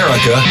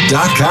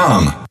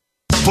 VoiceAmerica.com.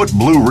 Put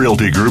Blue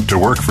Realty Group to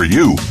work for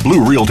you.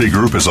 Blue Realty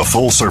Group is a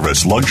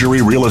full-service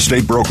luxury real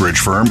estate brokerage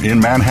firm in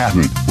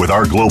Manhattan. With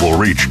our global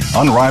reach,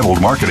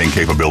 unrivaled marketing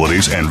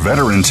capabilities, and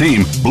veteran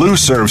team, Blue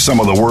serves some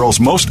of the world's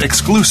most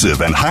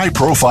exclusive and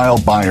high-profile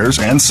buyers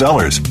and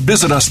sellers.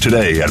 Visit us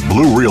today at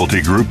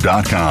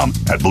BlueRealtyGroup.com.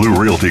 At Blue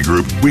Realty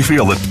Group, we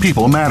feel that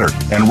people matter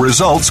and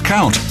results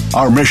count.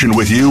 Our mission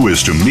with you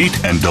is to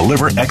meet and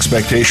deliver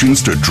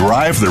expectations to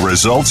drive the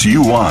results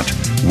you want.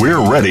 We're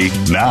ready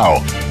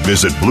now.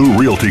 Visit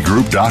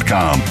BlueRealtyGroup.com.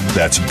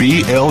 That's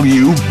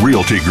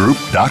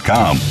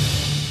BLURealtyGroup.com.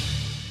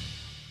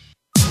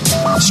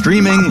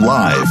 Streaming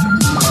live.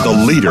 The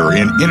leader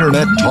in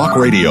internet talk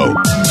radio.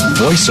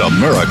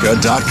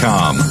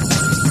 VoiceAmerica.com.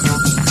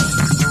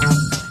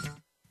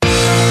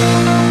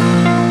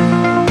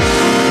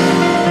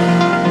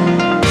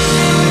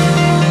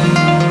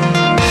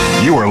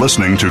 You are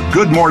listening to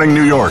Good Morning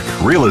New York,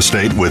 Real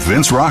Estate with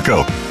Vince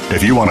Rocco.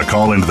 If you want to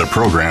call into the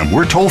program,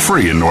 we're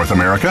toll-free in North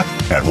America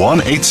at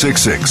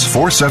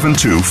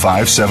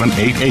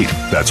 1-866-472-5788.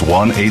 That's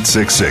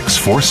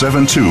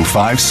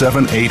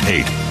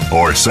 1-866-472-5788.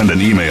 Or send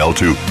an email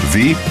to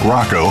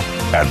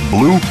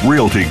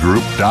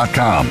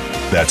vrocco@bluerealtygroup.com.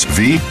 That's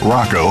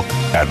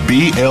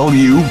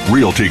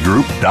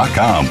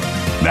vrocco@blurealtygroup.com.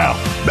 Now,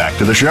 back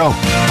to the show.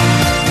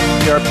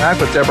 We are back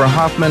with Deborah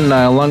Hoffman,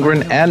 Niall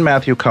Lundgren, and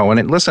Matthew Cohen.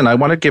 And listen, I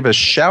want to give a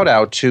shout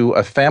out to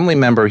a family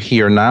member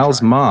here.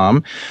 Niall's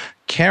mom,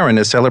 Karen,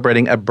 is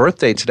celebrating a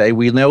birthday today.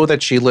 We know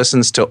that she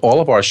listens to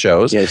all of our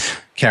shows. Yes.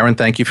 Karen,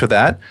 thank you for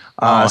that.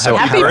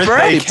 Happy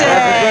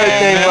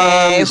birthday,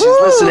 Mom. She's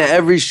listening to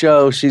every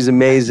show. She's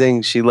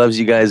amazing. She loves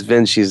you guys,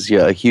 Vince. She's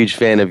a huge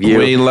fan of you.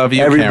 We love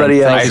you, Everybody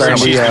Karen. else. I heard on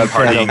she's the been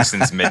panel. partying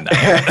since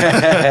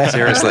midnight.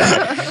 Seriously.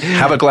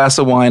 Have a glass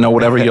of wine or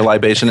whatever your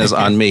libation is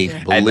on me.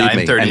 Believe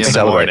me. 9:30 And in the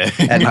celebrate.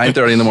 morning. At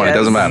 9:30 in the morning. Yes.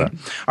 Doesn't matter.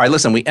 All right,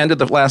 listen, we ended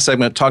the last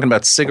segment talking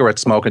about cigarette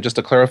smoke. And just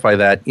to clarify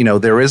that,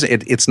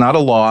 it's not a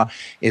law.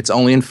 It's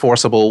only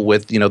enforceable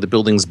with, the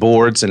building's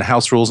boards and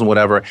house rules and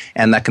whatever.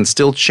 And that can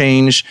still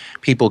change.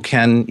 People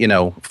can,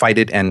 fight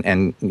it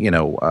and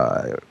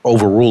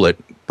overrule it.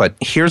 But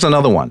here's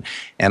another one,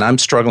 and I'm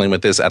struggling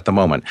with this at the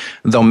moment.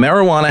 Though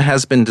marijuana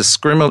has been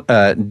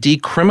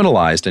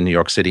decriminalized in New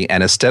York City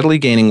and is steadily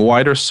gaining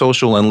wider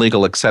social and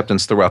legal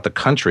acceptance throughout the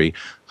country,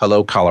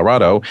 hello,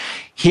 Colorado,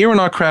 here in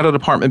our crowded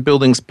apartment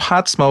buildings,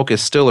 pot smoke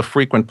is still a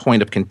frequent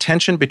point of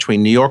contention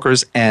between New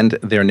Yorkers and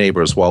their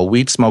neighbors. While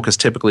weed smoke is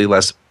typically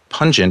less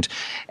pungent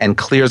and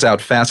clears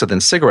out faster than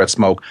cigarette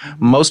smoke,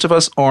 most of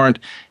us aren't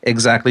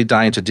exactly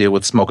dying to deal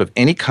with smoke of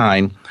any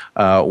kind,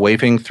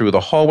 wafting through the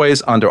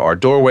hallways, under our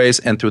doorways,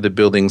 and through the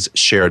building's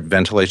shared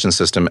ventilation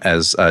system,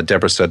 as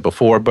Deborah said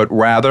before, but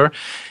rather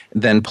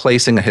than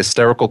placing a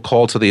hysterical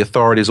call to the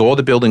authorities or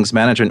the building's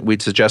management,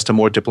 we'd suggest a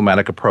more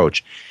diplomatic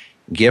approach.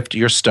 Gift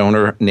your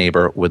stoner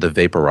neighbor with a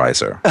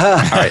vaporizer. All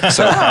right,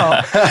 so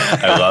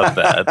I love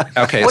that.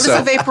 Okay, What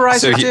so does a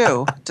vaporizer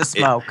do to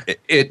smoke?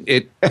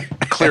 it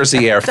clears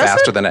the air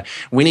faster than it.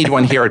 We need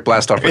one here at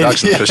Blast Off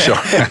Productions for sure.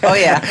 Oh,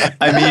 yeah.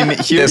 I mean,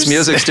 This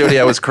music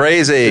studio is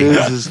crazy.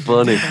 This is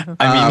funny.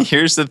 I mean,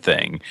 here's the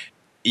thing.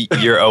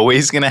 You're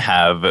always going to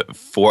have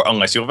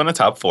unless you live on the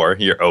top floor,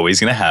 you're always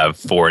going to have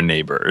 4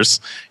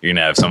 neighbors. You're going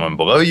to have someone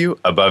below you,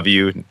 above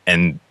you,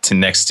 and to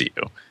next to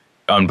you.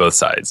 On both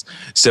sides.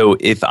 So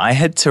if I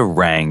had to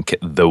rank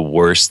the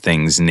worst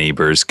things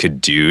neighbors could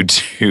do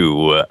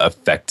to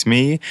affect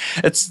me,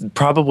 it's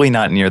probably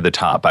not near the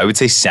top. I would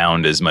say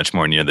sound is much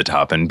more near the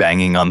top and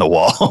banging on the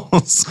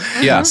walls.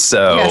 Yeah.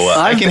 So Yes.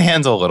 I can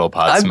handle a little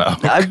pot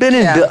smoke. I've been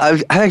in. Yeah.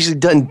 I've actually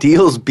done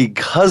deals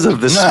because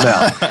of the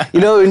smell.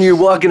 When you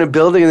walk in a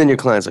building and then your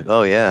client's like,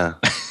 "Oh yeah."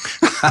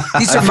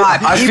 These are my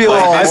I people. feel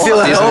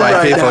at These are home my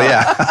right people, now.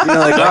 yeah.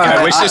 Like, all I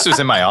right, wish this was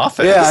in my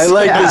office. Yeah, I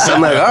like this.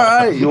 I'm like, all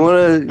right, you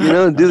want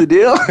to, do the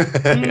deal?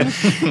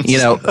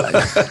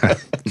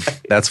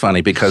 That's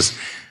funny because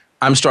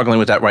I'm struggling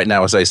with that right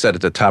now, as I said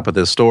at the top of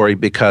this story,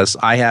 because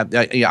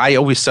I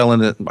always sell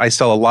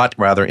a lot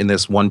rather in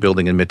this one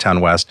building in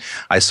Midtown West.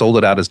 I sold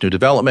it out as new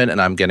development,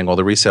 and I'm getting all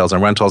the resales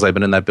and rentals. I've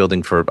been in that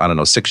building for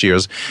 6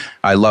 years.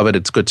 I love it.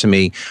 It's good to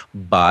me,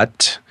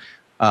 but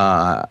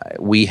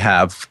we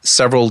have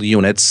several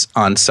units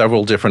on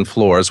several different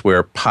floors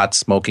where pot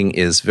smoking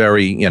is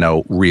very,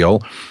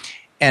 real.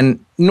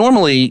 And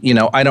normally,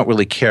 I don't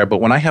really care,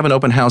 but when I have an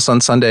open house on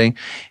Sunday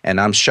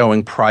and I'm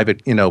showing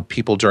private,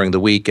 people during the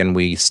week and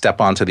we step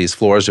onto these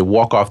floors, you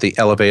walk off the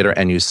elevator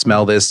and you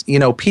smell this,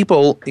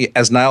 people,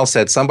 as Niall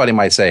said, somebody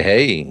might say,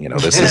 hey,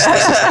 this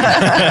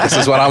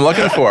is what I'm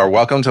looking for.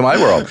 Welcome to my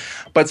world.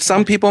 But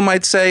some people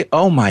might say,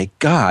 oh my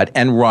God,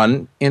 and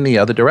run in the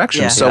other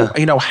direction. Yeah. So,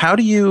 how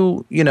do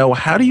you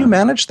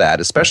manage that,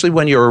 especially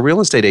when you're a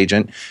real estate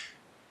agent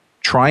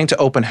trying to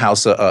open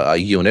house a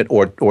unit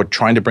or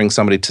trying to bring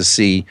somebody to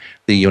see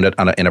the unit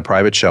in a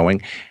private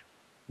showing?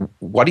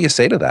 What do you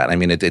say to that? I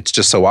mean, it's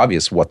just so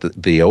obvious what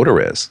the odor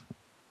is.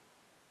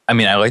 I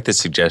mean, I like the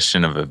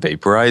suggestion of a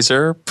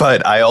vaporizer,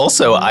 but I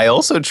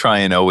also try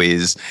and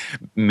always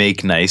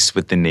make nice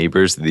with the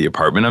neighbors of the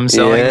apartment I'm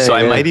selling. So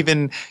I might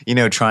even,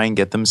 try and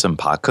get them some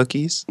pot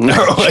cookies or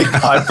like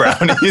pot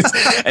brownies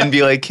and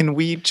be like, can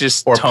we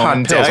just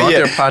tone down?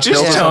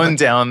 Tone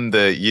down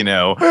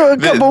the, a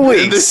couple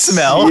weeks, the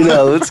smell.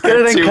 Let's get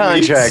it in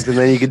contract, and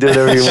then you can do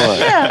whatever you want.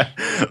 Yeah,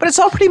 but it's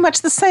all pretty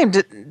much the same.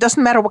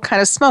 Doesn't matter what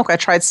kind of smoke. I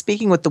tried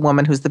speaking with the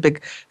woman who's the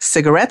big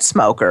cigarette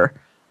smoker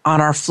on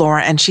our floor,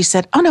 and she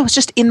said, "Oh no, it's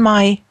just in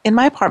my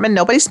apartment.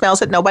 Nobody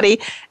smells it. Nobody."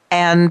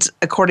 And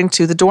according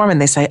to the doorman,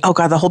 they say, "Oh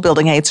God, the whole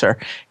building hates her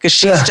because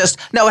she's just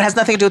no. It has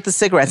nothing to do with the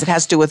cigarettes. It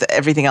has to do with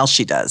everything else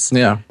she does."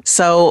 Yeah.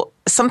 So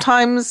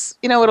sometimes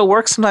it'll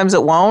work. Sometimes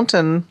it won't.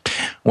 And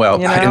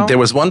there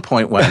was one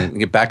point when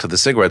get back to the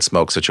cigarette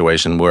smoke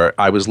situation where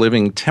I was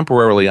living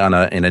temporarily in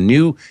a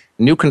new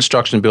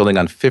construction building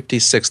on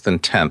 56th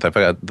and 10th. I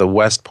forgot the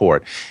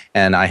Westport.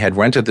 And I had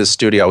rented this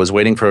studio. I was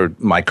waiting for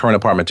my current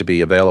apartment to be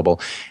available.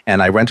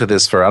 And I rented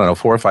this for,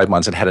 4 or 5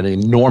 months. It had an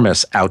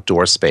enormous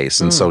outdoor space.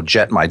 And so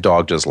Jet, my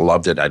dog, just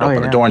loved it. I'd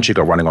open the door and she'd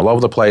go running all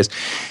over the place.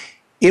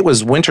 It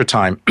was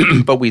wintertime,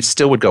 but we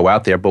still would go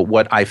out there. But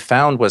what I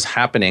found was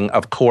happening,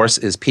 of course,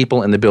 is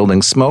people in the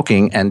building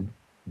smoking and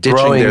ditching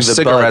Throwing their the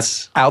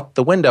cigarettes butts. out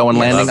the window and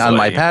landing on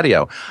my Lovely.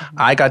 patio.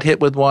 I got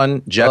hit with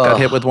one. Jet got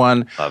hit with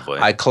one. Lovely.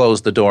 I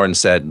closed the door and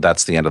said,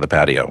 that's the end of the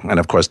patio. And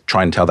of course,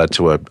 try and tell that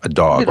to a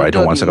dog, Little right,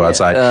 who wants to go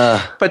doggy,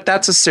 outside. But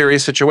that's a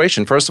serious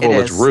situation. First of all,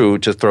 it's is.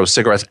 rude to throw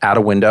cigarettes out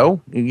a window,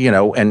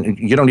 and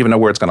you don't even know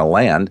where it's going to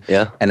land.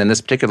 Yeah. And in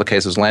this particular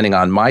case, it was landing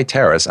on my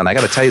terrace. And I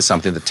got to tell you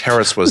something, the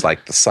terrace was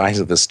like the size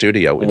of the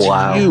studio. It's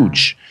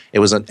huge. It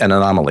was an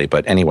anomaly,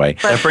 but anyway.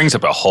 That brings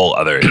up a whole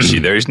other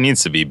issue. There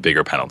needs to be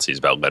bigger penalties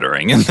about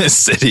littering in this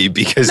city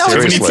because No, too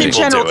many it's people in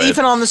general, do it.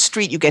 even on the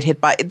street, you get hit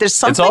by. There's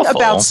something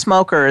awful. about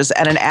smokers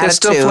and an attitude. They're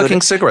still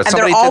flicking cigarettes. And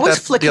Somebody they're did always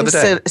that the flicking other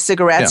day.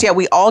 cigarettes. Yeah. Yeah,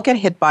 we all get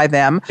hit by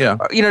them. Yeah.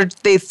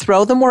 They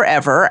throw them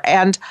wherever,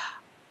 and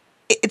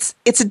it's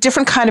a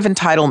different kind of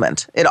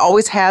entitlement. It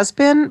always has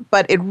been,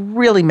 but it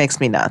really makes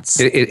me nuts.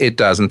 It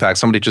does. In fact,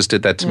 somebody just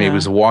did that to me. He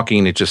was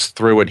walking, it just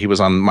threw it. He was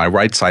on my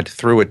right side,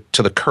 threw it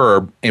to the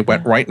curb. It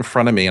went right in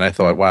front of me, and I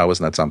thought, wow,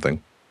 wasn't that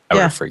something? I would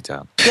Yeah. have freaked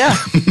out. Yeah.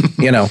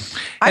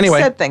 Anyway,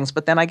 I've said things,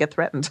 but then I get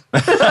threatened.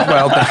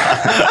 well,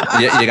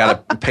 you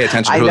got to pay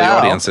attention to who the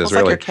audience is, It's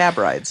really. like your cab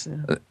rides.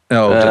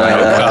 Oh, did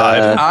I?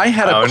 God. I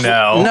had a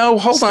no.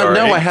 Hold on,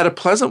 no. Sorry. I had a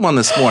pleasant one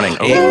this morning.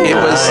 It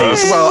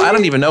was well. I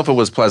don't even know if it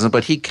was pleasant,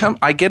 but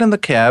I get in the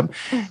cab,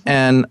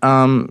 and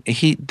I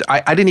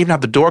didn't even have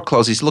the door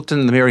closed. He looked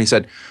in the mirror. He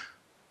said,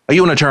 "Are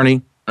you an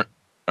attorney?"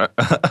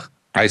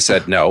 I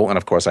said no, and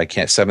of course I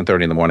can't.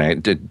 7:30 in the morning.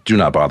 Do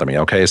not bother me,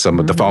 okay? So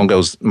the phone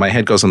goes. My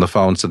head goes on the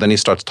phone. So then he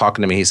starts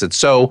talking to me. He said,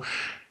 "So,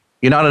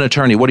 you're not an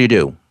attorney. What do you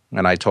do?"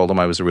 And I told him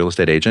I was a real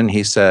estate agent.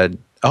 He said,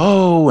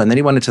 "Oh," and then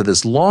he went into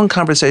this long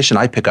conversation.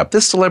 I pick up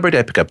this celebrity.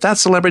 I pick up that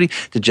celebrity.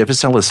 Did you ever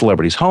sell a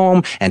celebrity's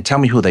home? And tell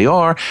me who they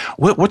are.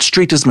 What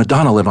street does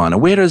Madonna live on?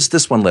 And where does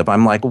this one live?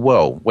 I'm like,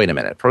 whoa, wait a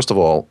minute. First of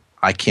all,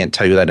 I can't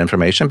tell you that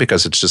information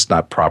because it's just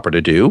not proper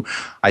to do.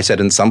 I said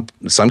in some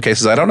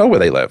cases I don't know where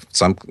they live.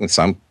 In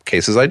some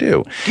cases I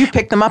do. You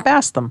pick them up,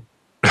 ask them.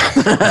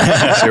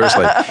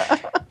 Seriously.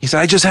 He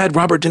said, I just had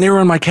Robert De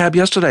Niro in my cab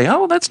yesterday.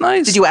 Oh, that's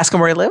nice. Did you ask him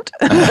where he lived?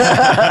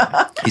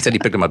 He said he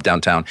picked him up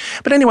downtown.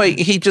 But anyway,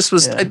 he just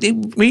was,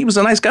 he was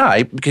a nice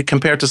guy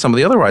compared to some of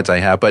the other rides I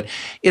have. But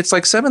it's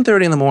like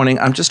 7:30 in the morning.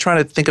 I'm just trying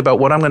to think about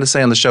what I'm going to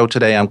say on the show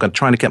today. I'm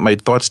trying to get my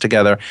thoughts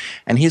together.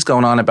 And he's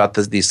going on about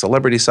these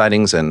celebrity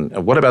sightings and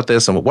what about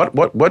this? And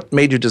what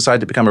made you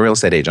decide to become a real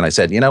estate agent? I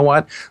said, you know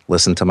what?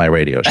 Listen to my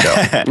radio show.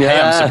 Hey,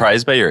 I'm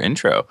surprised by your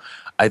intro.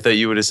 I thought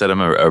you would have said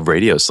I'm a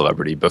radio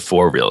celebrity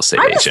before real estate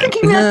I was agent.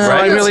 thinking that.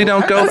 I really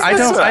don't go. I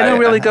don't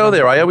really go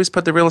there. I always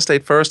put the real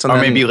estate first, and Or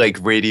then, maybe like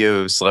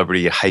radio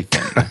celebrity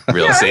hyphen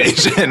real estate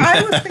agent.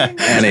 I was thinking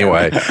that.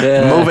 Anyway,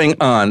 moving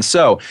on.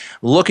 So,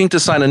 looking to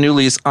sign a new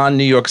lease on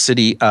New York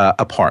City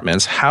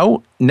apartments.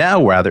 How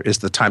now, rather, is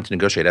the time to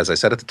negotiate? As I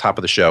said at the top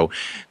of the show,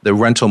 the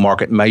rental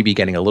market may be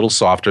getting a little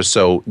softer,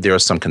 so there are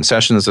some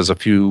concessions. There's a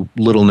few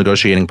little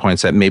negotiating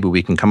points that maybe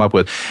we can come up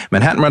with.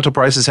 Manhattan rental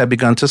prices have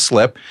begun to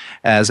slip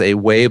as a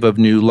wave of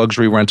new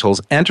luxury rentals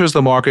enters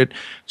the market,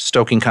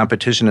 stoking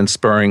competition and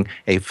spurring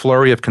a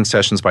flurry of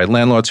concessions by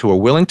landlords who are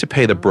willing to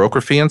pay the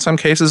broker fee in some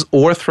cases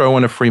or throw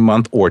in a free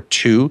month or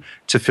two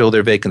to fill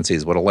their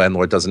vacancies. What a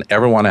landlord doesn't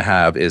ever want to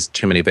have is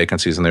too many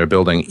vacancies in their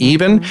building.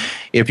 Even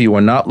if you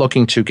are not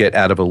looking to get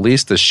out of a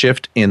lease, the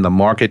shift in the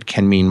market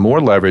can mean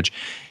more leverage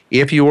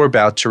if you are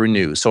about to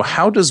renew. So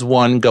how does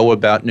one go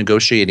about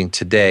negotiating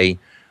today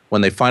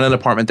when they find an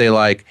apartment they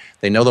like,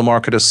 they know the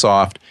market is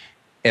soft,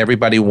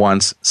 everybody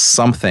wants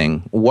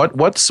something?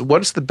 What's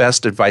the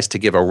best advice to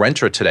give a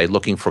renter today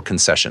looking for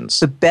concessions?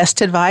 The best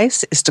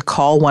advice is to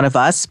call one of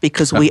us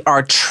because we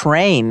are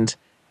trained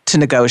to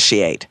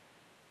negotiate.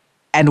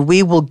 And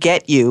we will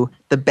get you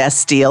the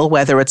best deal,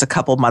 whether it's a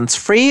couple months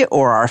free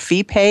or our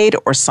fee paid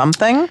or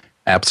something.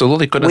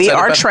 Absolutely. We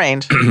are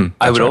trained.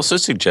 I would also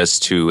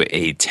suggest to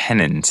a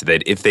tenant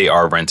that if they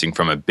are renting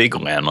from a big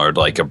landlord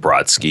like a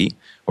Brodsky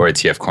or a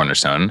TF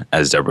Cornerstone,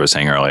 as Deborah was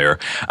saying earlier,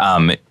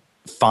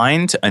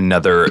 find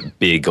another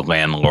big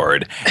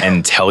landlord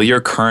and tell your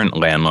current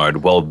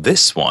landlord, well,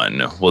 this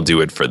one will do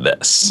it for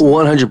this.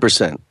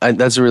 100%.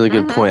 That's a really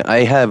good point.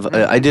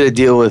 I did a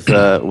deal with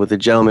a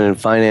gentleman in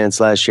finance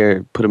last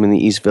year, put him in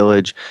the East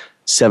Village,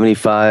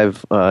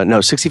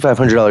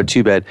 $6,500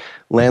 two-bed.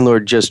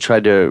 Landlord just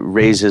tried to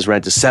raise his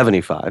rent to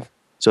 $75,000.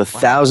 So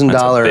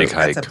 $1,000 big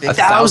hike. That's a big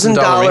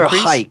 $1,000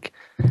 increase? hike.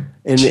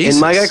 And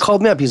my guy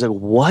called me up. He's like,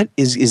 "What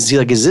is he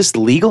like? Is this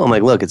legal?" I'm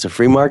like, "Look, it's a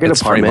free market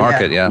apartment. Free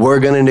market, yeah.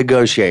 We're gonna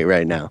negotiate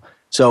right now."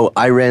 So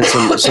I ran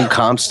some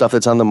comp stuff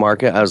that's on the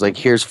market. I was like,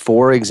 "Here's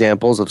 4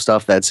 examples of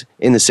stuff that's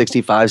in the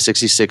 65,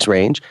 66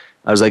 range."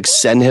 I was like,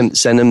 send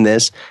him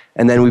this.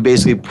 And then we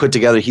basically put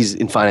together, he's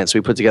in finance, so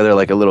we put together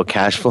like a little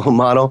cash flow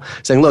model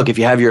saying, look, if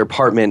you have your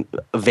apartment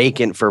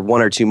vacant for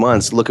 1 or 2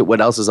 months, look at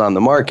what else is on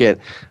the market.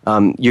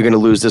 You're going to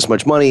lose this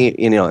much money.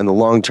 In the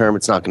long term,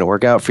 it's not going to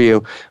work out for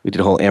you. We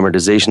did a whole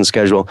amortization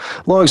schedule.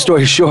 Long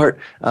story short,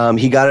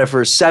 he got it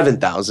for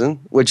 $7,000,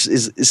 which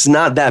is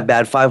not that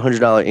bad,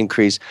 $500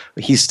 increase.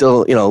 He's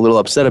still, a little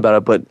upset about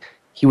it, but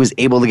he was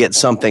able to get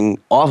something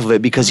off of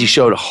it because he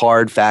showed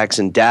hard facts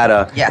and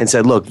data and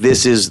said, look,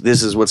 this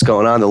is what's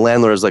going on. The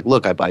landlord is like,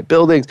 look, I buy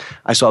buildings.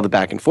 I saw the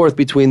back and forth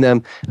between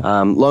them.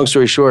 Long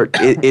story short,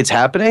 it's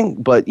happening,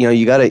 but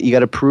you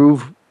gotta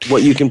prove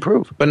what you can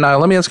prove. But now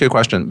let me ask you a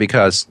question,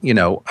 because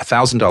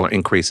 $1,000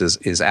 increases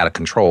is out of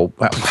control.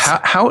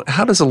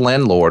 How does a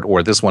landlord,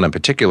 or this one in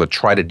particular,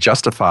 try to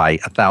justify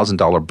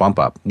 $1,000 bump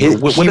up?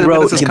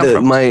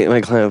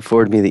 My client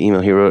forwarded me the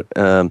email. He wrote,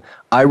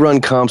 I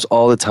run comps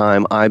all the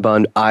time. I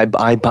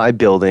buy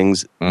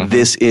buildings. Mm-hmm.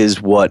 This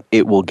is what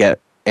it will get,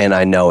 and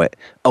I know it.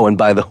 Oh, and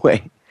by the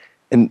way,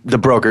 and the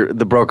broker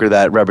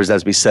that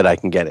represents me said I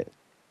can get it.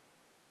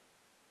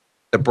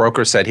 The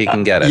broker said he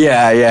can get it.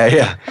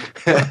 Yeah.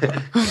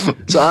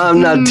 So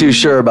I'm not too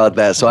sure about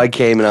that. So I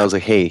came and I was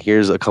like, hey,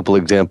 here's a couple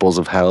examples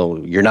of how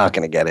you're not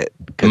going to get it.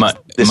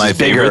 My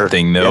favorite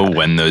thing, though,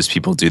 when those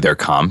people do their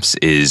comps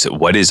is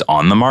what is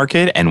on the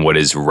market and what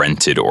is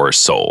rented or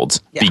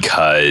sold. Yeah.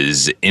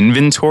 Because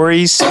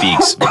inventory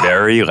speaks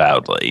very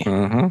loudly.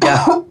 Mm-hmm.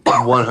 Yeah,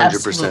 100%.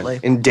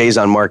 Absolutely. And days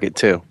on market,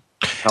 too.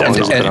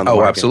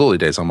 Absolutely.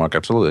 Days on market.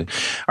 Absolutely.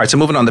 All right. So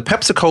moving on, the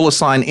Pepsi-Cola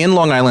sign in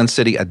Long Island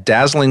City, a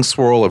dazzling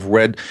swirl of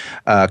red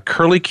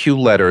curly Q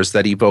letters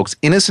that evokes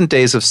innocent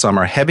days of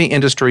summer, heavy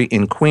industry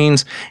in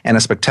Queens, and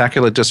a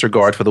spectacular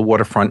disregard for the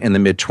waterfront in the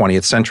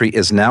mid-20th century,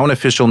 is now an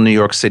official New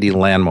York City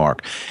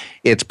landmark.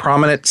 Its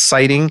prominent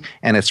sighting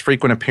and its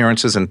frequent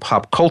appearances in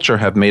pop culture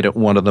have made it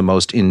one of the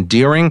most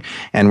endearing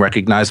and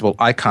recognizable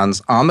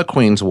icons on the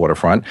Queens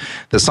waterfront.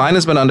 The sign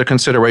has been under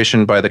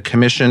consideration by the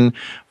Commission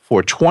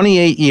for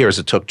 28 years.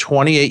 It took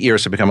 28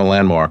 years to become a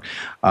landmark,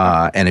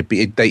 and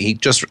he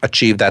just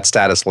achieved that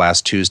status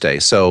last Tuesday.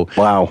 So,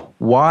 wow,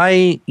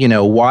 why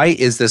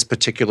is this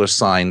particular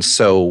sign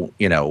so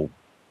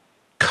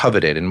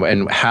coveted,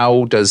 and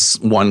how does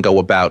one go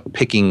about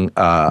picking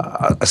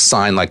a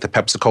sign like the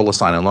Pepsi-Cola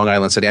sign in Long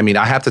Island City? I mean,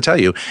 I have to tell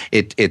you,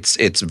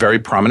 it's very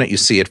prominent. You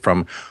see it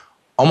from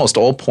almost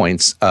all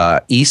points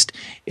east.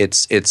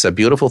 It's a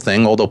beautiful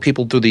thing, although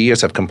people through the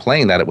years have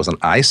complained that it was an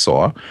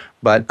eyesore,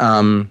 but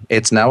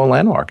it's now a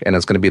landmark, and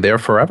it's going to be there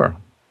forever.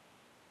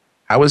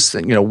 How is,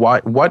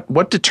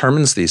 what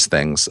determines these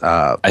things?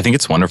 I think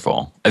it's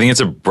wonderful. I think it's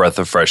a breath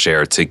of fresh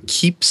air to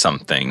keep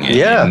something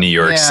in New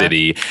York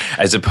City,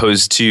 as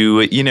opposed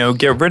to,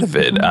 get rid of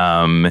it.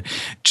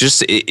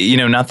 Just,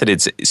 not that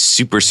it's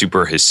super,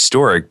 super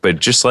historic, but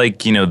just like,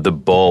 the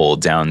Bowl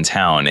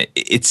downtown,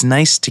 it's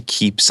nice to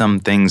keep some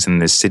things in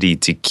the city,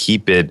 to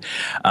keep it,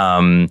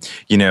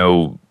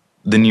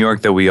 the New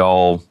York that we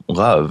all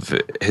love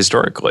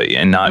historically,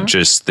 and not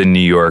just the New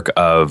York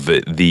of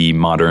the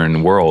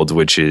modern world,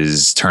 which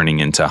is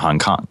turning into Hong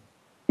Kong.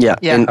 Yeah.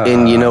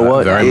 And you know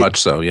what? Very much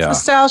so, yeah.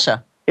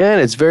 Nostalgia. Yeah,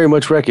 and it's very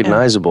much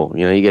recognizable.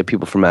 You get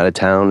people from out of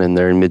town, and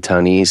they're in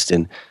Midtown East,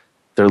 and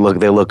they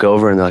look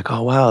over, and they're like,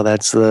 oh, wow,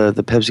 that's the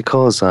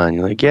Pepsi-Cola sign.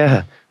 You're like,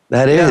 yeah.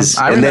 That is,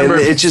 I remember.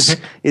 It's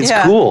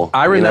cool.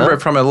 I remember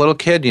it from a little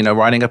kid,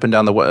 riding up and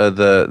down the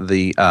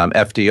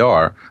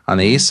FDR on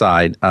the east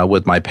side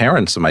with my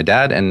parents and my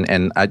dad,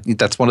 and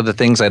that's one of the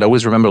things I'd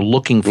always remember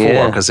looking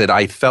for, because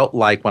I felt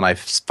like when I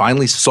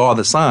finally saw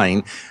the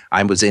sign,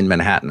 I was in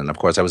Manhattan, and of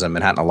course I was in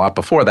Manhattan a lot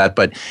before that.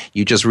 But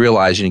you just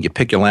realize, you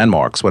pick your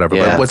landmarks, whatever.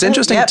 Yeah. But what's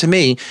interesting to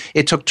me,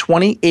 it took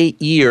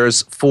 28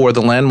 years for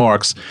the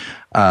landmarks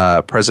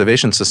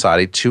Preservation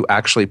Society to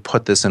actually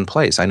put this in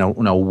place. I don't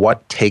know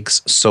what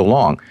takes so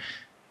long.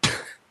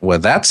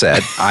 With that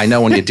said, I know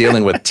when you're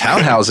dealing with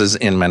townhouses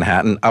in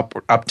Manhattan,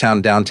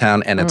 uptown,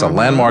 downtown, and it's a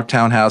landmark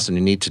townhouse, and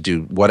you need to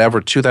do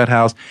whatever to that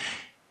house,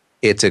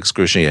 it's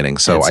excruciating.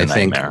 So I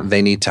think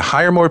they need to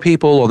hire more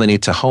people, or they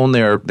need to hone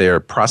their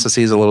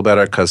processes a little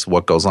better, because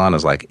what goes on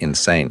is like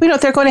insane.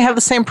 They're going to have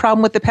the same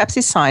problem with the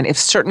Pepsi sign. If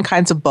certain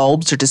kinds of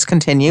bulbs are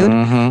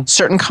discontinued,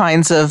 certain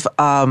kinds of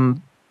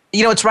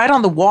it's right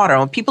on the water.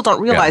 What people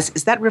don't realize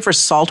is that river's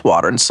salt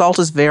water, and salt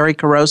is very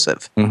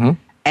corrosive.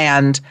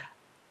 And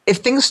if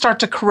things start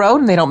to corrode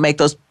and they don't make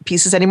those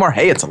pieces anymore,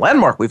 hey, it's a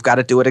landmark. We've got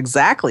to do it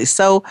exactly.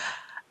 So,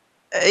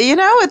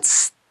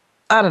 it's,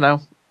 I don't know,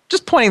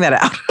 just pointing that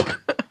out.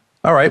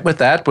 All right, with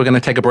that, we're going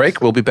to take a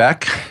break. We'll be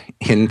back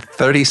in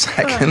 30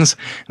 seconds.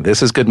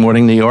 This is Good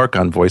Morning New York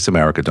on Voice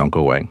America. Don't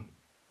go away.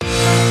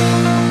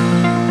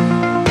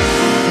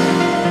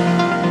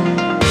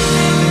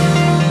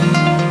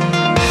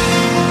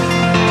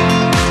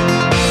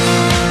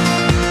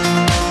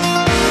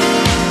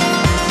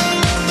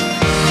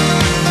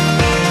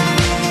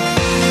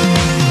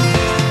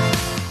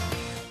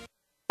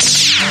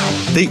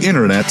 The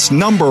Internet's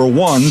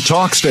 #1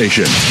 talk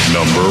station.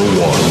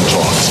 #1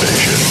 talk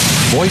station.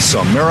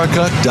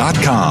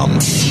 VoiceAmerica.com.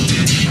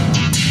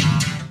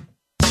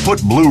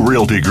 Put Blue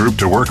Realty Group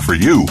to work for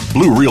you.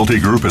 Blue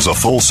Realty Group is a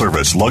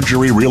full-service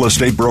luxury real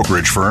estate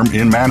brokerage firm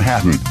in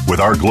Manhattan.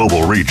 With our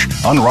global reach,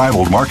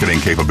 unrivaled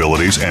marketing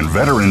capabilities, and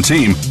veteran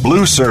team,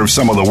 Blue serves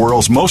some of the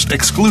world's most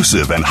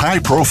exclusive and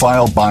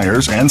high-profile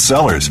buyers and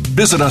sellers.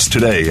 Visit us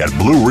today at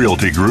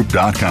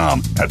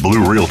BlueRealtyGroup.com. At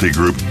Blue Realty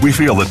Group, we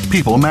feel that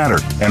people matter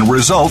and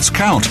results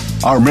count.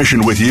 Our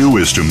mission with you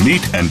is to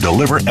meet and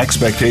deliver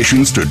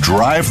expectations to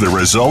drive the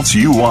results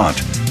you want.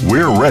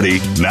 We're ready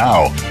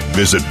now.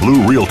 Visit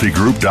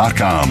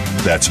BlueRealtyGroup.com.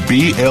 That's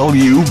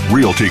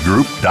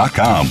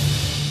BLURealtyGroup.com.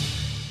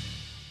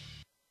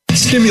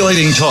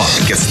 Stimulating talk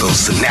Gets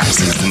those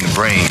synapses in the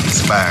brain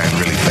firing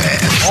really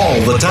fast.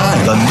 all the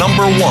time. The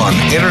number one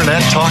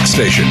internet talk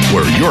station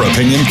where your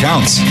opinion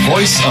counts.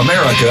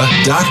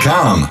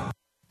 VoiceAmerica.com.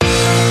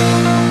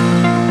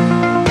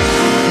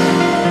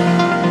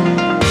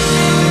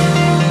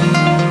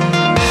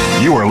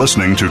 You are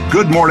listening to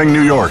Good Morning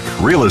New York,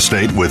 Real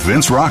Estate with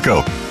Vince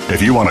Rocco.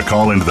 If you want to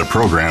call into the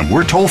program,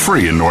 we're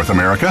toll-free in North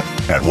America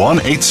at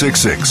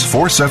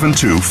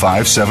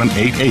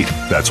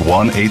 1-866-472-5788. That's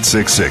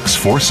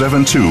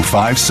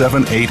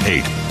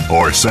 1-866-472-5788.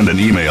 Or send an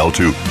email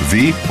to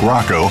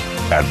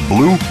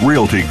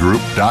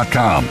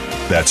vrocco@bluerealtygroup.com.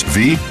 That's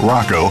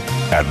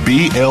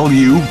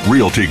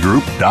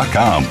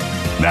vrocco@blurealtygroup.com.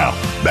 Now,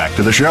 back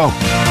to the show.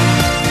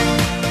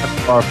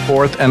 Our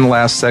fourth and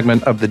last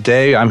segment of the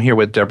day. I'm here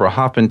with Deborah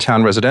Hoffman,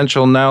 Town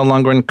Residential, now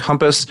Lundgren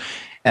Compass,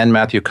 and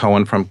Matthew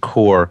Cohen from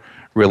Core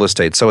Real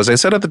Estate. So as I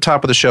said at the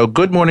top of the show,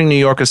 Good Morning New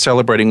York is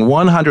celebrating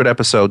 100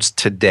 episodes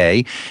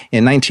today.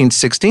 In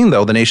 1916,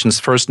 though, the nation's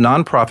first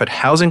nonprofit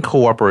housing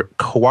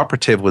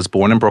cooperative was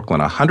born in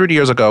Brooklyn. 100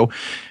 years ago,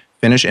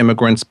 Finnish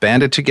immigrants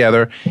banded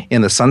together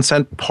in the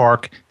Sunset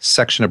Park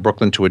section of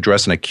Brooklyn to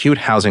address an acute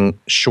housing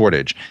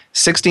shortage.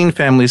 16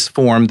 families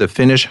formed the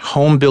Finnish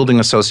Home Building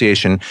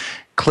Association,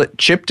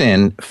 chipped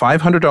in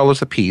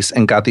 $500 apiece,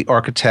 and got the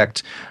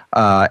architect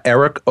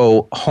Eric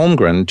O.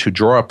 Holmgren to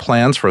draw up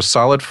plans for a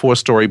solid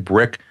 4-story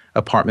brick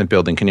apartment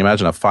building. Can you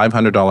imagine a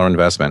 $500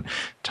 investment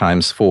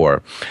times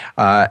 4?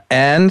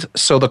 And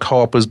so the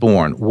co-op was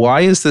born.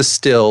 Why is this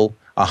still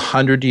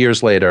 100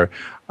 years later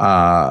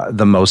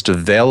the most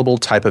available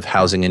type of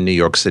housing in New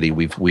York City?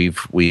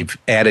 We've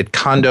added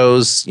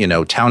condos,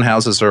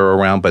 townhouses are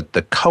around, but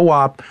the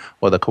co-op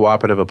or the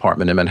cooperative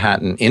apartment in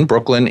Manhattan, in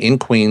Brooklyn, in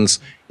Queens,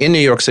 in New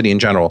York City in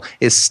general,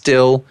 is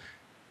still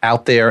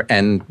out there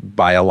and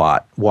by a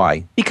lot.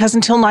 Why? Because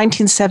until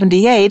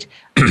 1978,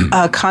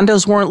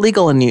 condos weren't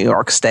legal in New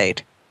York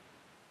State.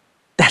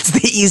 That's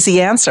the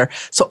easy answer.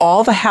 So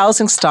all the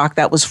housing stock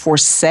that was for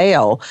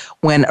sale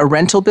when a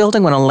rental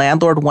building, when a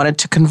landlord wanted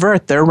to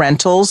convert their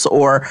rentals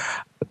or,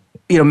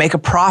 make a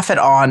profit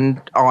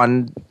on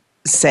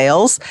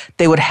sales,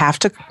 they would have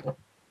to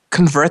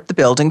convert the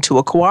building to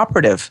a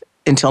cooperative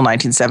until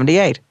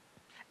 1978.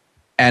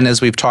 And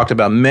as we've talked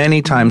about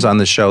many times on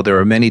the show, there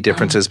are many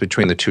differences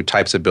between the two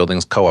types of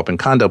buildings, co-op and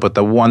condo, but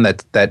the one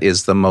that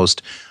is the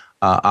most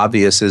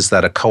obvious is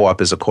that a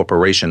co-op is a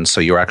corporation. So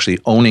you're actually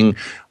owning,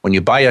 when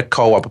you buy a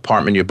co-op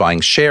apartment, you're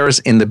buying shares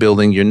in the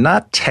building. You're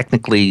not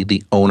technically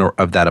the owner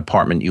of that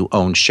apartment. You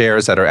own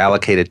shares that are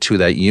allocated to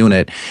that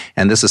unit.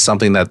 And this is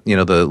something that,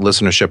 the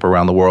listenership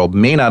around the world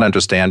may not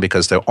understand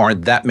because there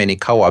aren't that many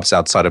co-ops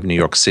outside of New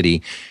York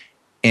City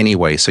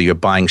anyway. So you're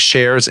buying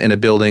shares in a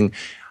building,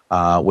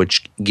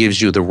 which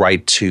gives you the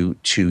right to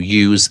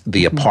use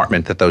the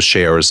apartment that those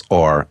shares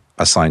are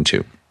assigned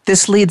to.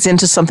 This leads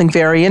into something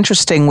very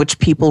interesting, which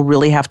people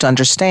really have to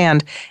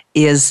understand,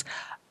 is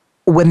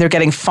when they're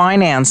getting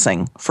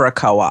financing for a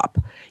co-op.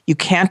 You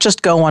can't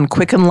just go on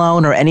Quicken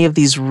Loan or any of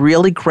these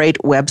really great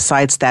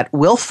websites that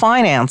will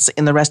finance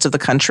in the rest of the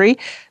country.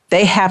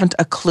 They haven't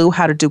a clue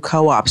how to do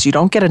co-ops. You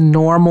don't get a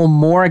normal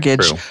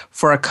mortgage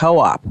for a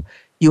co-op.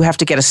 You have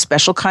to get a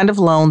special kind of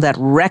loan that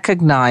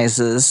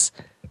recognizes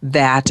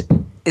that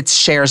it's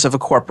shares of a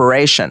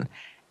corporation.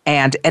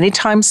 And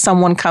anytime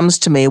someone comes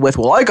to me with,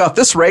 well, I got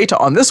this rate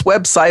on this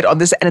website, on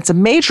this, and it's a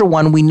major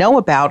one we know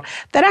about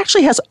that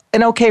actually has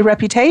an okay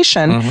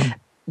reputation,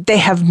 they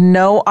have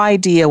no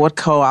idea what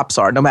co-ops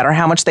are, no matter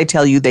how much they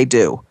tell you they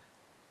do.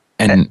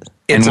 And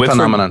it's a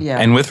phenomenon.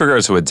 And with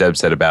regards to what Deb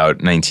said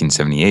about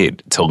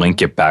 1978, to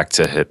link it back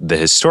to the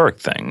historic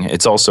thing,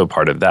 it's also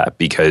part of that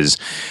because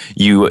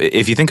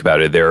if you think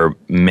about it, there are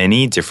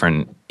many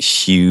different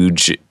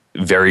huge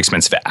very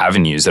expensive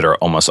avenues that are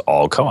almost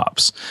all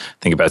co-ops.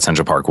 Think about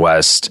Central Park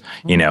West,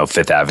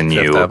 Fifth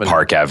Avenue,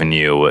 Park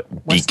Avenue,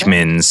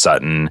 Beekman,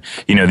 Sutton.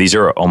 These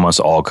are almost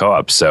all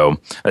co-ops. So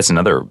that's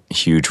another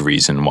huge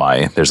reason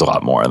why there's a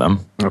lot more of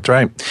them. That's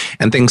right.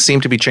 And things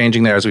seem to be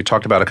changing there, as we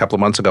talked about a couple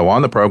of months ago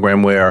on the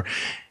program, where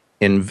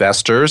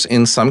investors,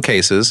 in some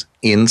cases,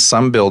 in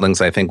some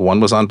buildings, I think one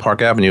was on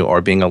Park Avenue,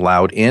 are being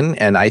allowed in.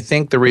 And I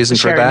think the reason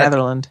for that...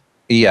 Netherlands.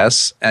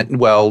 Yes.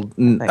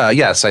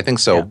 Yes, I think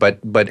so. Yeah.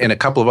 But in a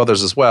couple of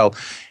others as well.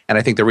 And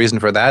I think the reason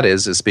for that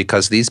is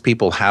because these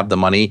people have the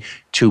money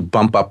to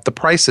bump up the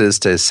prices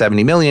to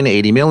 70 million,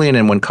 80 million.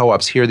 And when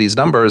co-ops hear these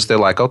numbers, they're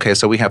like, okay,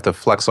 so we have to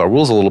flex our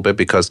rules a little bit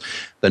because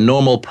the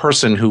normal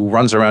person who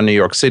runs around New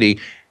York City,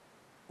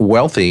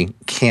 wealthy,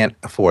 can't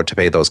afford to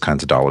pay those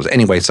kinds of dollars.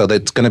 Anyway, so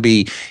it's going to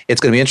be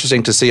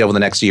interesting to see over the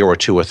next year or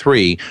two or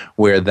three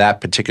where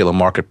that particular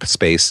market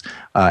space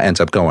ends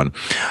up going.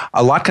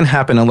 A lot can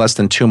happen in less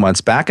than 2 months.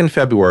 Back in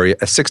February,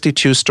 a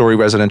 62-story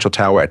residential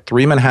tower at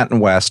 3 Manhattan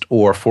West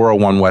or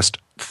 401 West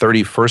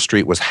 31st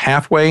Street was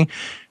halfway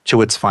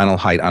to its final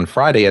height. On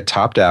Friday, it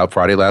topped out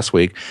Friday last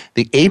week.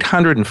 The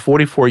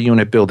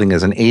 844-unit building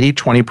is an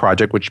 80-20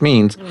 project, which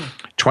means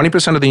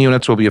 20% of the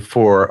units will be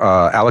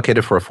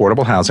allocated for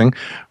affordable housing.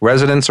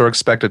 Residents are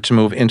expected to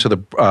move into the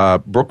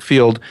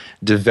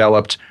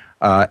Brookfield-developed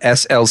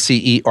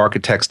SLCE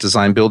Architects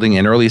design building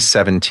in early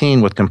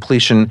 2017 with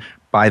completion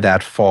by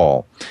that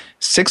fall.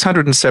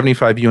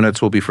 675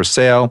 units will be for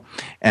sale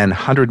and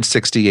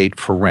 168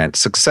 for rent.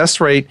 Success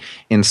rate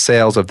in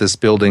sales of this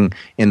building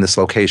in this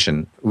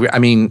location. I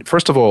mean,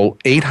 first of all,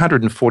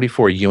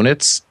 844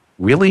 units,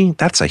 really?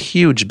 That's a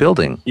huge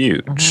building.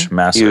 Huge,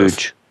 massive.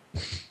 Huge.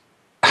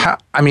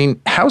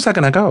 How's that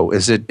going to go?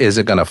 Is it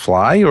going to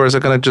fly, or is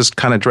it going to just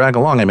kind of drag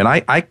along? I mean,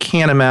 I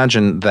can't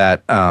imagine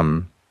that.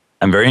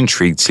 I'm very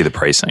intrigued to see the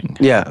pricing.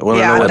 Yeah, I'd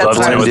love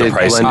to know what the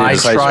pricing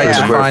is. I tried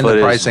to find the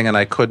pricing and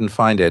I couldn't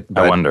find it.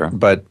 I wonder.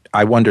 But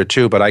I wonder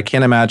too, but I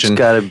can't imagine it's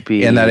gotta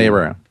be in that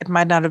area. It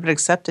might not have been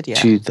accepted yet.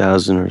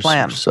 2,000 or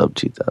sub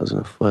 2,000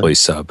 a foot.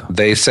 Please sub.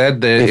 They said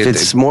that if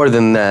it's more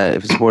than that,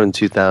 if it's more than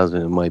 2,000,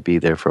 it might be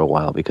there for a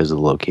while because of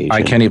the location.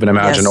 I can't even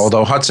imagine. Yes.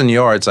 Although Hudson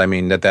Yards, I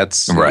mean,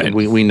 that's right.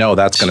 We know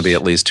that's going to be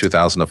at least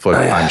 2,000 a foot,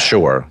 I'm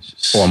sure,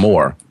 or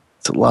more.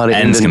 It's a lot of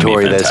and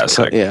inventory. It's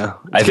gonna be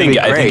fantastic.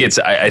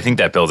 I I think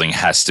that building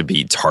has to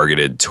be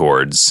targeted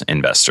towards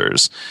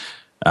investors.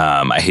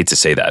 I hate to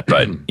say that,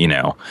 but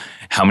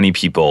how many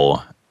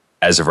people,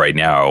 as of right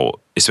now,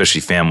 especially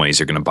families,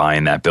 are going to buy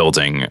in that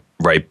building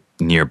right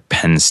near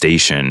Penn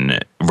Station,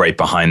 right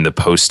behind the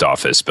post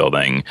office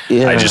building?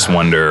 Yeah. I just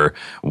wonder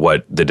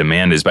what the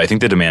demand is. But I think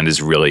the demand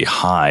is really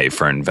high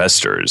for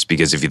investors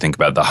because if you think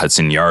about the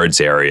Hudson Yards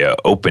area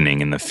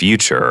opening in the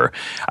future,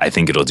 I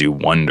think it'll do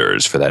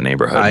wonders for that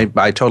neighborhood.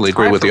 I totally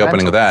agree with the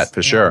opening of that,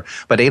 for sure.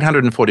 But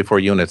 844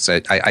 units,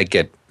 I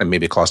get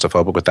maybe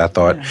claustrophobic with that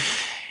thought. Yeah.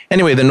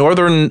 Anyway, the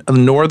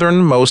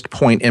northernmost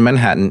point in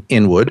Manhattan,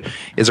 Inwood,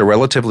 is a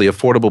relatively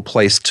affordable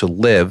place to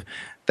live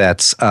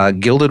that's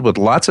gilded with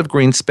lots of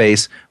green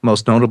space,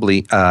 most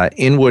notably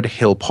Inwood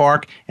Hill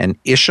Park and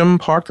Isham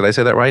Park. Did I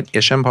say that right?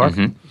 Isham Park?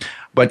 Mm-hmm.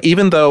 But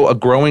even though a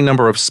growing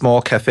number of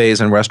small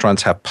cafes and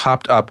restaurants have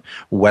popped up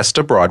west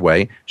of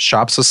Broadway,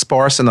 shops are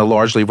sparse in the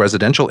largely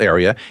residential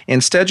area.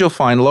 Instead, you'll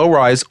find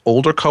low-rise,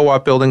 older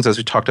co-op buildings, as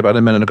we talked about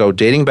a minute ago,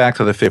 dating back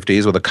to the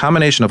 50s, with a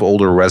combination of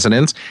older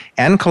residents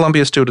and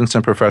Columbia students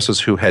and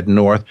professors who head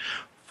north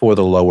for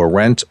the lower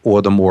rent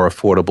or the more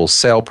affordable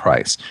sale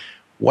price.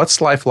 What's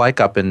life like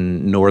up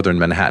in northern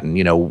Manhattan?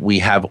 We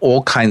have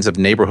all kinds of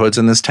neighborhoods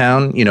in this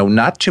town.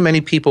 Not too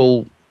many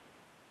people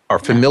are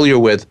familiar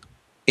with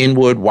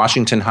Inwood,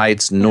 Washington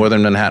Heights,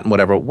 northern Manhattan,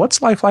 whatever.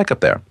 What's life like up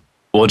there?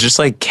 Well, just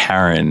like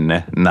Karen,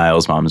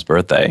 Niall's mom's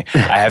birthday,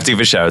 I have to give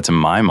a shout out to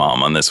my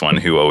mom on this one,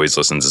 who always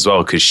listens as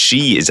well, because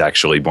she is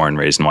actually born and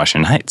raised in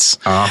Washington Heights.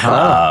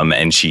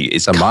 And she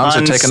is the moms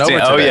are taking over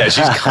today. Oh, yeah.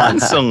 She's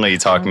constantly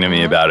talking to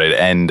me about it.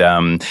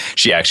 And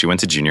she actually went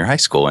to junior high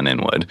school in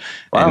Inwood.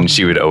 Wow. And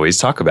she would always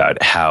talk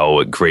about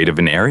how great of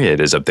an area it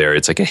is up there.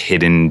 It's like a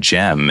hidden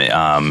gem.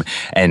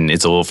 And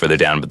it's a little further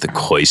down, but the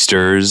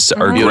cloisters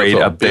are great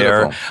up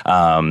there.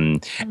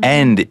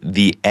 And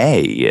the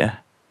A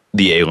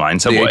line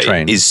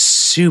subway is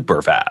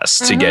super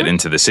fast to get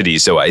into the city.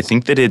 So I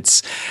think that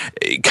it's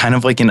kind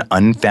of like an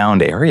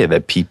unfound area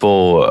that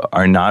people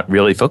are not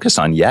really focused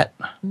on yet.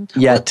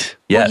 Yet.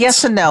 Well,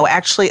 yes and no.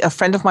 Actually, a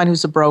friend of mine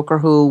who's a broker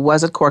who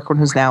was at Corcoran,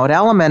 who's now at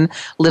Elliman,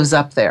 lives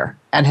up there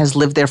and has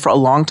lived there for a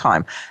long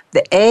time.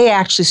 The A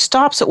actually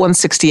stops at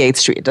 168th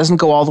Street. It doesn't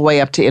go all the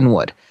way up to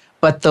Inwood,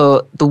 but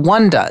the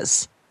one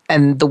does.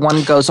 And the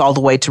one goes all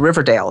the way to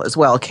Riverdale as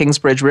well,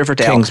 Kingsbridge,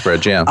 Riverdale.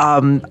 Kingsbridge, yeah.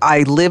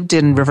 I lived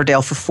in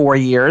Riverdale for 4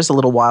 years, a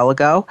little while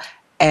ago,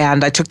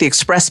 and I took the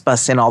express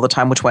bus in all the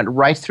time, which went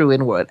right through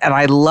Inwood. And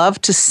I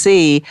love to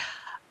see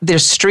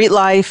there's street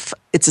life.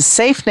 It's a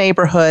safe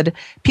neighborhood.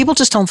 People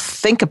just don't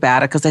think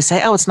about it because they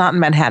say, oh, it's not in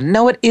Manhattan.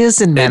 No, it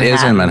is in Manhattan. It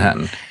is in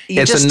Manhattan.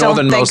 It's the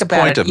northernmost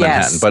point of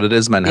Manhattan, but it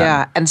is Manhattan.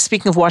 Yeah, and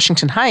speaking of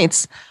Washington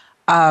Heights,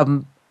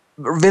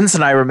 Vince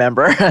and I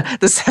remember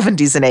the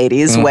 70s and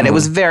 80s when it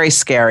was very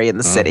scary in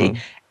the city.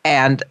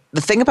 And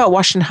the thing about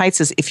Washington Heights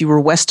is if you were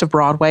west of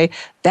Broadway,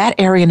 that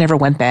area never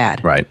went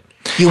bad. Right.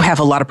 You have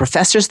a lot of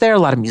professors there, a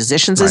lot of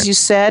musicians, as you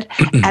said,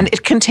 and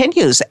it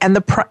continues.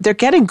 And they're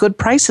getting good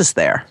prices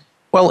there.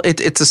 Well,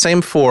 it's the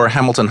same for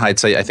Hamilton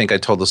Heights. I think I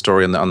told the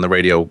story on the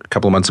radio a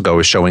couple of months ago,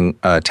 was showing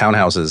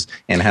townhouses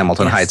in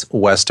Hamilton Heights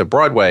west of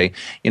Broadway.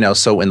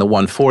 So in the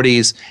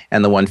 140s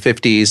and the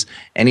 150s,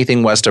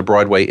 anything west of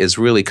Broadway is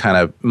really kind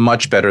of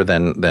much better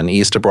than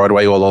east of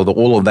Broadway, although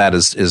all of that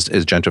is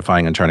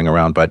gentrifying and turning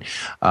around. But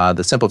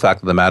the simple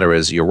fact of the matter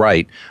is, you're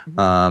right.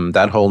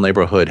 That whole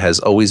neighborhood has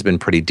always been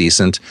pretty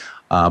decent.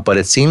 But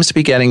it seems to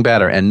be getting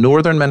better. And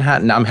northern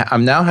Manhattan,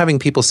 I'm now having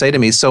people say to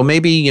me, so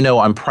maybe,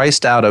 I'm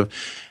priced out of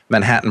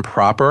Manhattan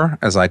proper,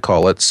 as I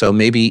call it, so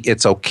maybe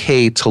it's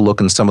okay to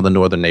look in some of the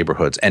northern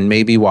neighborhoods, and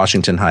maybe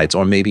Washington Heights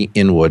or maybe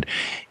Inwood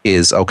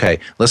is okay.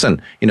 Listen,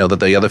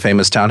 the other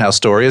famous townhouse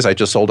story is I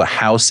just sold a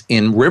house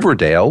in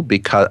Riverdale,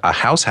 because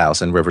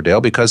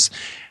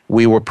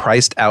we were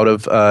priced out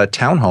of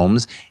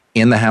townhomes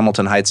in the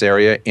Hamilton Heights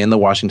area, in the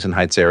Washington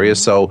Heights area.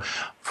 So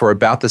for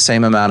about the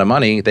same amount of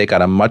money, they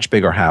got a much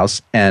bigger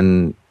house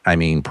and, I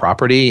mean,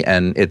 property,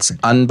 and it's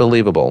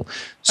unbelievable.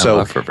 So I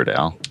love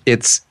Riverdale.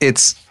 It's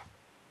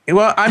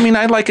well, I mean,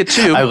 I like it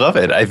too. I love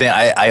it. I think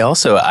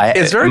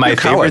it's very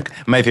bucolic.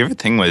 My favorite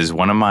thing was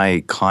one of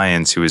my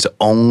clients who was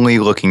only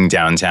looking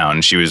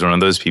downtown. She was one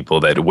of those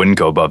people that wouldn't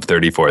go above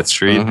 34th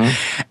Street.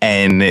 Mm-hmm.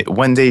 And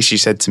one day she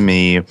said to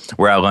me,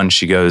 we're at lunch,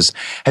 she goes,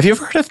 "Have you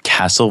ever heard of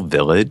Castle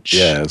Village?"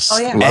 Yes. Oh,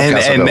 yeah.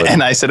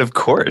 And I said, "Of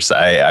course.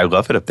 I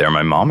love it up there.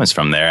 My mom is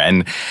from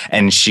there."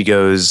 And she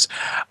goes,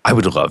 "I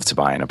would love to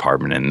buy an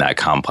apartment in that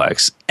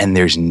complex." And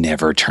there's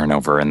never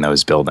turnover in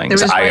those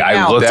buildings.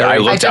 I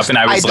looked up and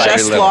I was like, I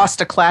just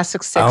lost a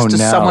classic 6 to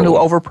someone who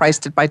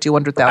overpriced it by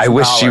 $200,000. I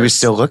wish she was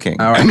still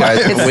looking. All right, guys.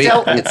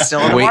 It's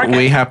still in the market.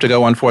 We have to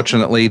go,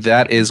 unfortunately.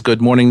 That is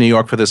Good Morning New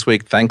York for this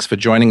week. Thanks for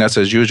joining us.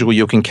 As usual,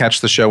 you can catch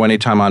the show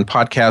anytime on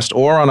podcast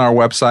or on our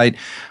website,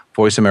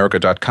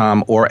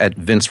 voiceamerica.com, or at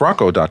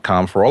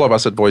vincerocco.com. For all of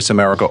us at Voice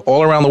America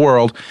all around the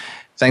world,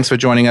 thanks for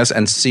joining us,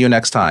 and see you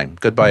next time.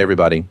 Goodbye,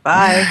 everybody.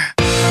 Bye.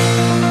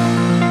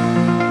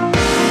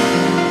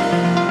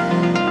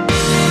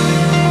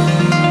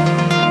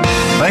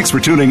 Thanks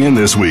for tuning in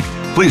this week.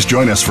 Please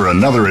join us for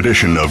another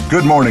edition of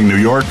Good Morning New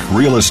York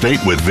Real Estate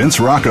with Vince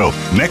Rocco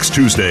next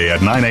Tuesday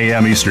at 9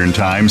 a.m. Eastern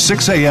Time,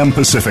 6 a.m.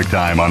 Pacific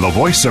Time on the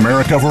Voice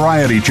America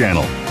Variety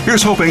Channel.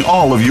 Here's hoping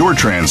all of your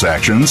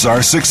transactions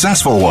are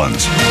successful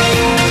ones.